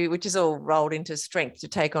strength too, which is all rolled into strength to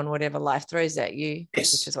take on whatever life throws at you,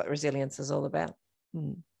 which is what resilience is all about.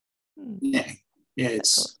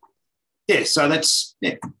 So that's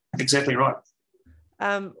exactly right.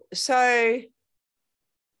 So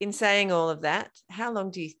in saying all of that, how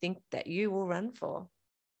long do you think that you will run for?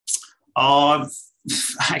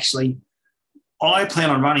 Actually, I plan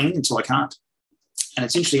on running until I can't. And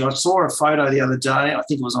it's interesting, I saw a photo the other day, I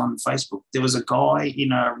think it was on Facebook. There was a guy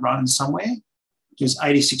in a run somewhere. He was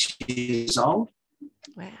 86 years old.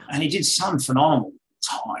 Wow. And he did some phenomenal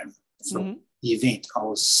time for the event. I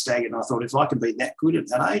was staggered, and I thought, if I could be that good at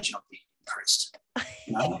that age, I'd be impressed.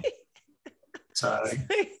 So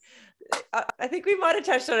I think we might have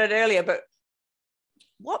touched on it earlier, but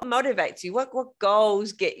what motivates you? What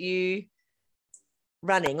goals get you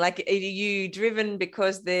running? Like, are you driven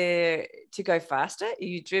because they're to go faster? Are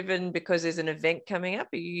you driven because there's an event coming up?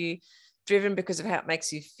 Are you driven because of how it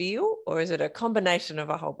makes you feel? Or is it a combination of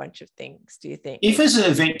a whole bunch of things, do you think? If there's an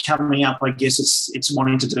event coming up, I guess it's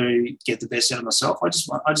wanting to get the best out of myself. I just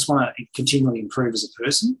want to continually improve as a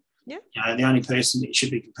person. Yeah. The only person that you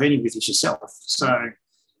should be competing with is yourself. So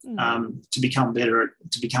to become better at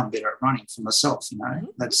running for myself,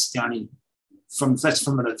 that's the only from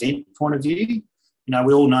an event point of view.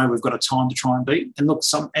 We all know we've got a time to try and beat. And look,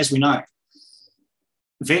 as we know,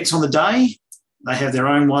 events on the day, they have their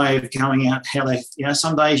own way of going out. How they,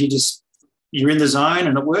 some days you're in the zone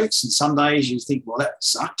and it works, and some days you think, well, that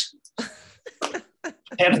sucked.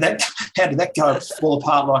 How did that go fall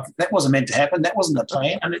apart? Like, that wasn't meant to happen. That wasn't the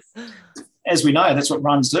plan. And as we know, that's what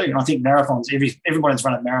runs do. And I think marathons, everybody that's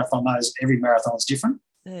run a marathon knows every marathon is different.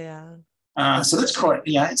 Yeah. So that's quite,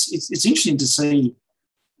 it's interesting to see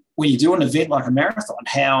when you do an event like a marathon,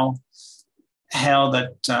 how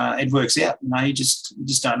that it works out. You just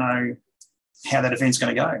don't know how that event's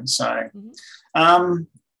going to go. So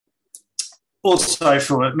also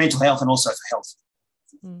for mental health and also for health.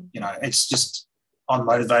 It's just, I'm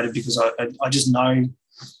motivated because I just know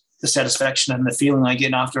the satisfaction and the feeling I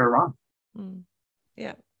get after a run.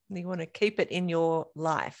 Yeah. You want to keep it in your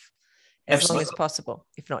life as long as possible,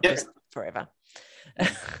 if not just forever.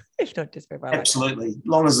 If not just forever. Absolutely. As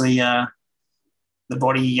long as the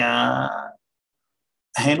body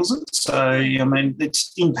handles it. So,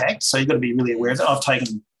 it's impact. So you've got to be really aware of it. I've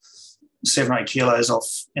taken 7 or 8 kilos off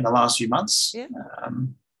in the last few months. Yeah.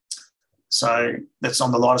 So that's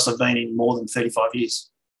on the lightest I've been in more than 35 years.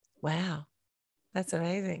 Wow. That's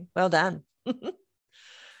amazing. Well done.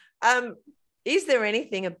 is there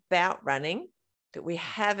anything about running that we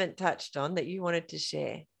haven't touched on that you wanted to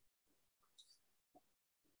share?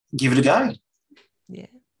 Give it a go. Yeah.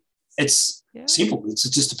 It's simple. It's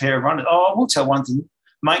just a pair of runners. Oh, I will tell one thing.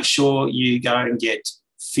 Make sure you go and get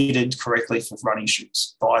fitted correctly for running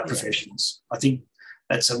shoes by professionals. I think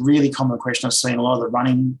that's a really common question I've seen a lot of the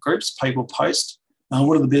running groups. People post,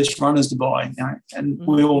 what are the best runners to buy? And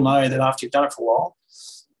we all know that after you've done it for a while,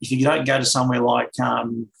 if you don't go to somewhere like,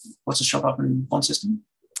 what's the shop up in Launceston?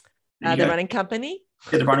 The Running Company.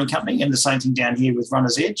 Yeah, the Running Company, and the same thing down here with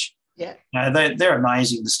Runner's Edge. Yeah. They're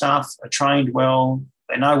amazing. The staff are trained well.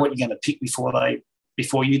 They know what you're going to pick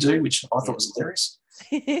before you do, which I thought was hilarious.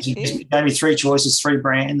 You gave me 3 choices, 3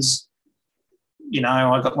 brands. When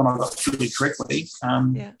I got fitted correctly.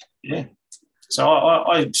 So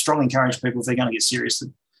I strongly encourage people, if they're going to get serious,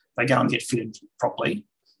 that they go and get fitted properly,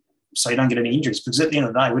 so you don't get any injuries. Because at the end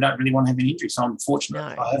of the day, we don't really want to have any injuries. So I'm fortunate.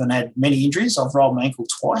 No. I haven't had many injuries. I've rolled my ankle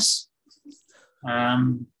twice.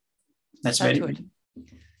 That's Touch wood.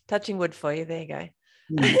 Touching wood for you. There you go.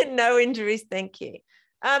 No injuries. Thank you.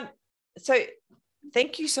 So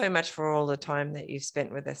thank you so much for all the time that you've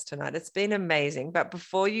spent with us tonight. It's been amazing. But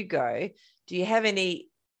before you go, do you have any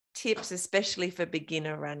tips, especially for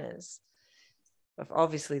beginner runners?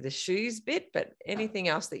 Obviously the shoes bit, but anything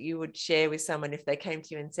else that you would share with someone if they came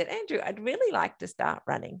to you and said, Andrew, I'd really like to start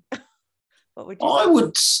running? What would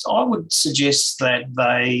you say? I would suggest that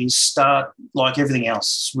they start like everything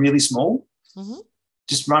else, really small.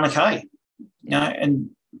 Just run a K.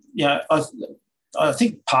 I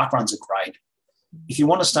think park runs are great. If you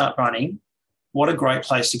want to start running, what a great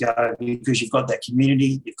place to go, because you've got that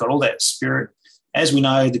community, you've got all that spirit. As we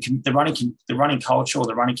know, the running culture or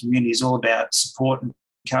the running community is all about support and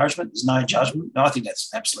encouragement. There's no judgment. I think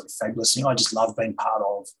that's absolutely fabulous thing. I just love being part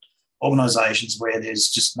of organisations where there's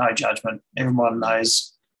just no judgment. Everyone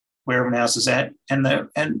knows where everyone else is at, and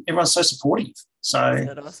everyone's so supportive. So isn't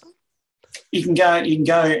that awesome? You can go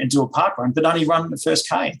and do a park run, but only run the first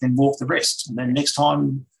K, then walk the rest, and then next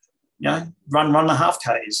time, run the half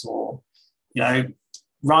Ks, or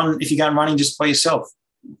run if you're going running just by yourself.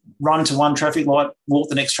 Run to one traffic light, walk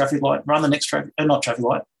the next traffic light, run the next power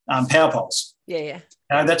poles. Yeah.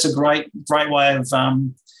 That's a great way of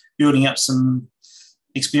building up some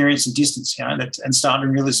experience and distance, and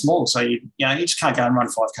starting really small. So you just can't go and run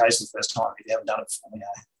 5Ks the first time if you haven't done it before.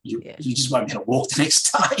 You just won't be able to walk the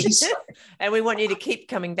next day. So. And we want you to keep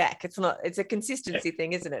coming back. It's a consistency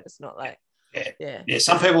thing, isn't it? It's not like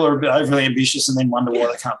some people are a bit overly ambitious and then wonder why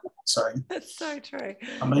they can't walk. So that's so true.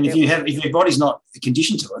 I mean, if your body's not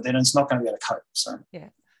conditioned to it, then it's not going to be able to cope. So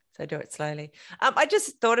so do it slowly. I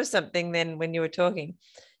just thought of something then when you were talking.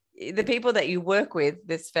 The people that you work with,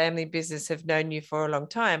 this family business, have known you for a long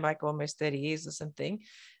time, like almost 30 years or something.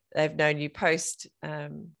 They've known you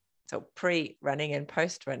so pre-running and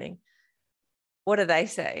post-running. What do they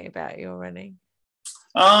say about your running?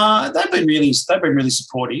 They've been really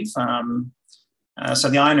supportive. So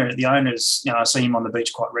the owners, I see him on the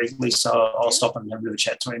beach quite regularly, so I'll stop and have a bit of a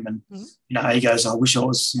chat to him, and he goes, "I wish I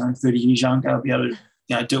was 30 years younger. I'd be able to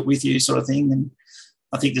do it with you," sort of thing. And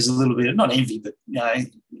I think there's a little bit of not envy, but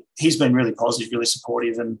he's been really positive, really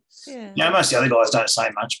supportive, and most of the other guys don't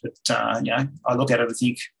say much, but I look at it and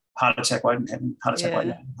think heart attack waiting to happen, heart attack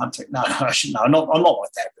waiting to happen, heart attack. No, I shouldn't. No, I'm not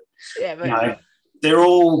like that. But they're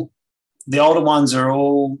all, the older ones are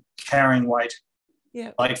all carrying weight.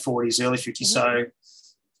 Yeah, late 40s, early 50s. So,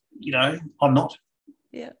 I'm not.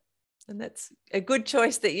 Yeah, and that's a good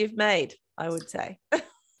choice that you've made, I would say.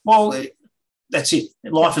 Well, that's it.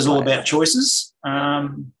 Life is all about choices.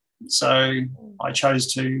 So I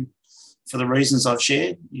chose to, for the reasons I've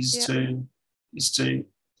shared, is to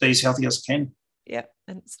be as healthy as I can. Yeah,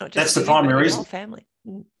 and it's not just that's the primary reason. Whole family.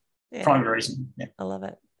 Yeah. Primary reason. Yeah, I love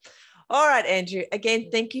it. All right, Andrew, again,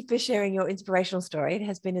 thank you for sharing your inspirational story. It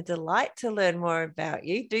has been a delight to learn more about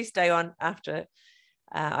you. Do stay on after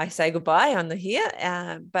I say goodbye on here.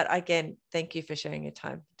 But again, thank you for sharing your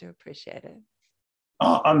time. I do appreciate it.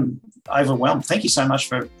 Oh, I'm overwhelmed. Thank you so much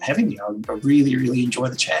for having me. I really, really enjoy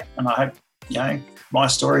the chat. And I hope, my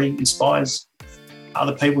story inspires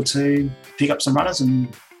other people to pick up some runners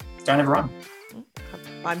and go and have a run.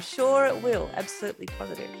 I'm sure it will. Absolutely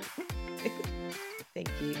positive. Thank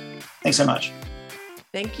you. Thanks so much.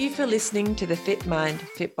 Thank you for listening to the Fit Mind,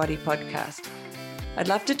 Fit Body podcast. I'd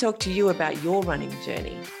love to talk to you about your running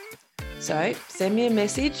journey. So send me a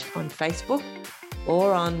message on Facebook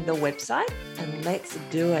or on the website and let's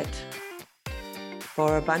do it.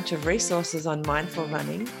 For a bunch of resources on mindful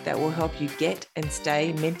running that will help you get and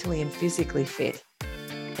stay mentally and physically fit,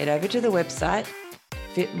 head over to the website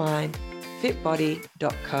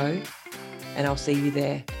fitmindfitbody.co and I'll see you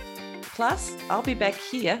there. Plus, I'll be back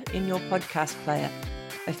here in your podcast player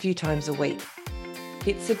a few times a week.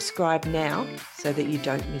 Hit subscribe now so that you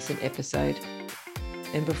don't miss an episode.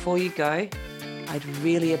 And before you go, I'd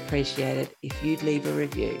really appreciate it if you'd leave a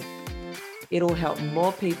review. It'll help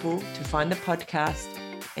more people to find the podcast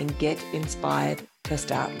and get inspired to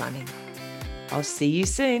start running. I'll see you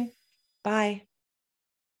soon. Bye.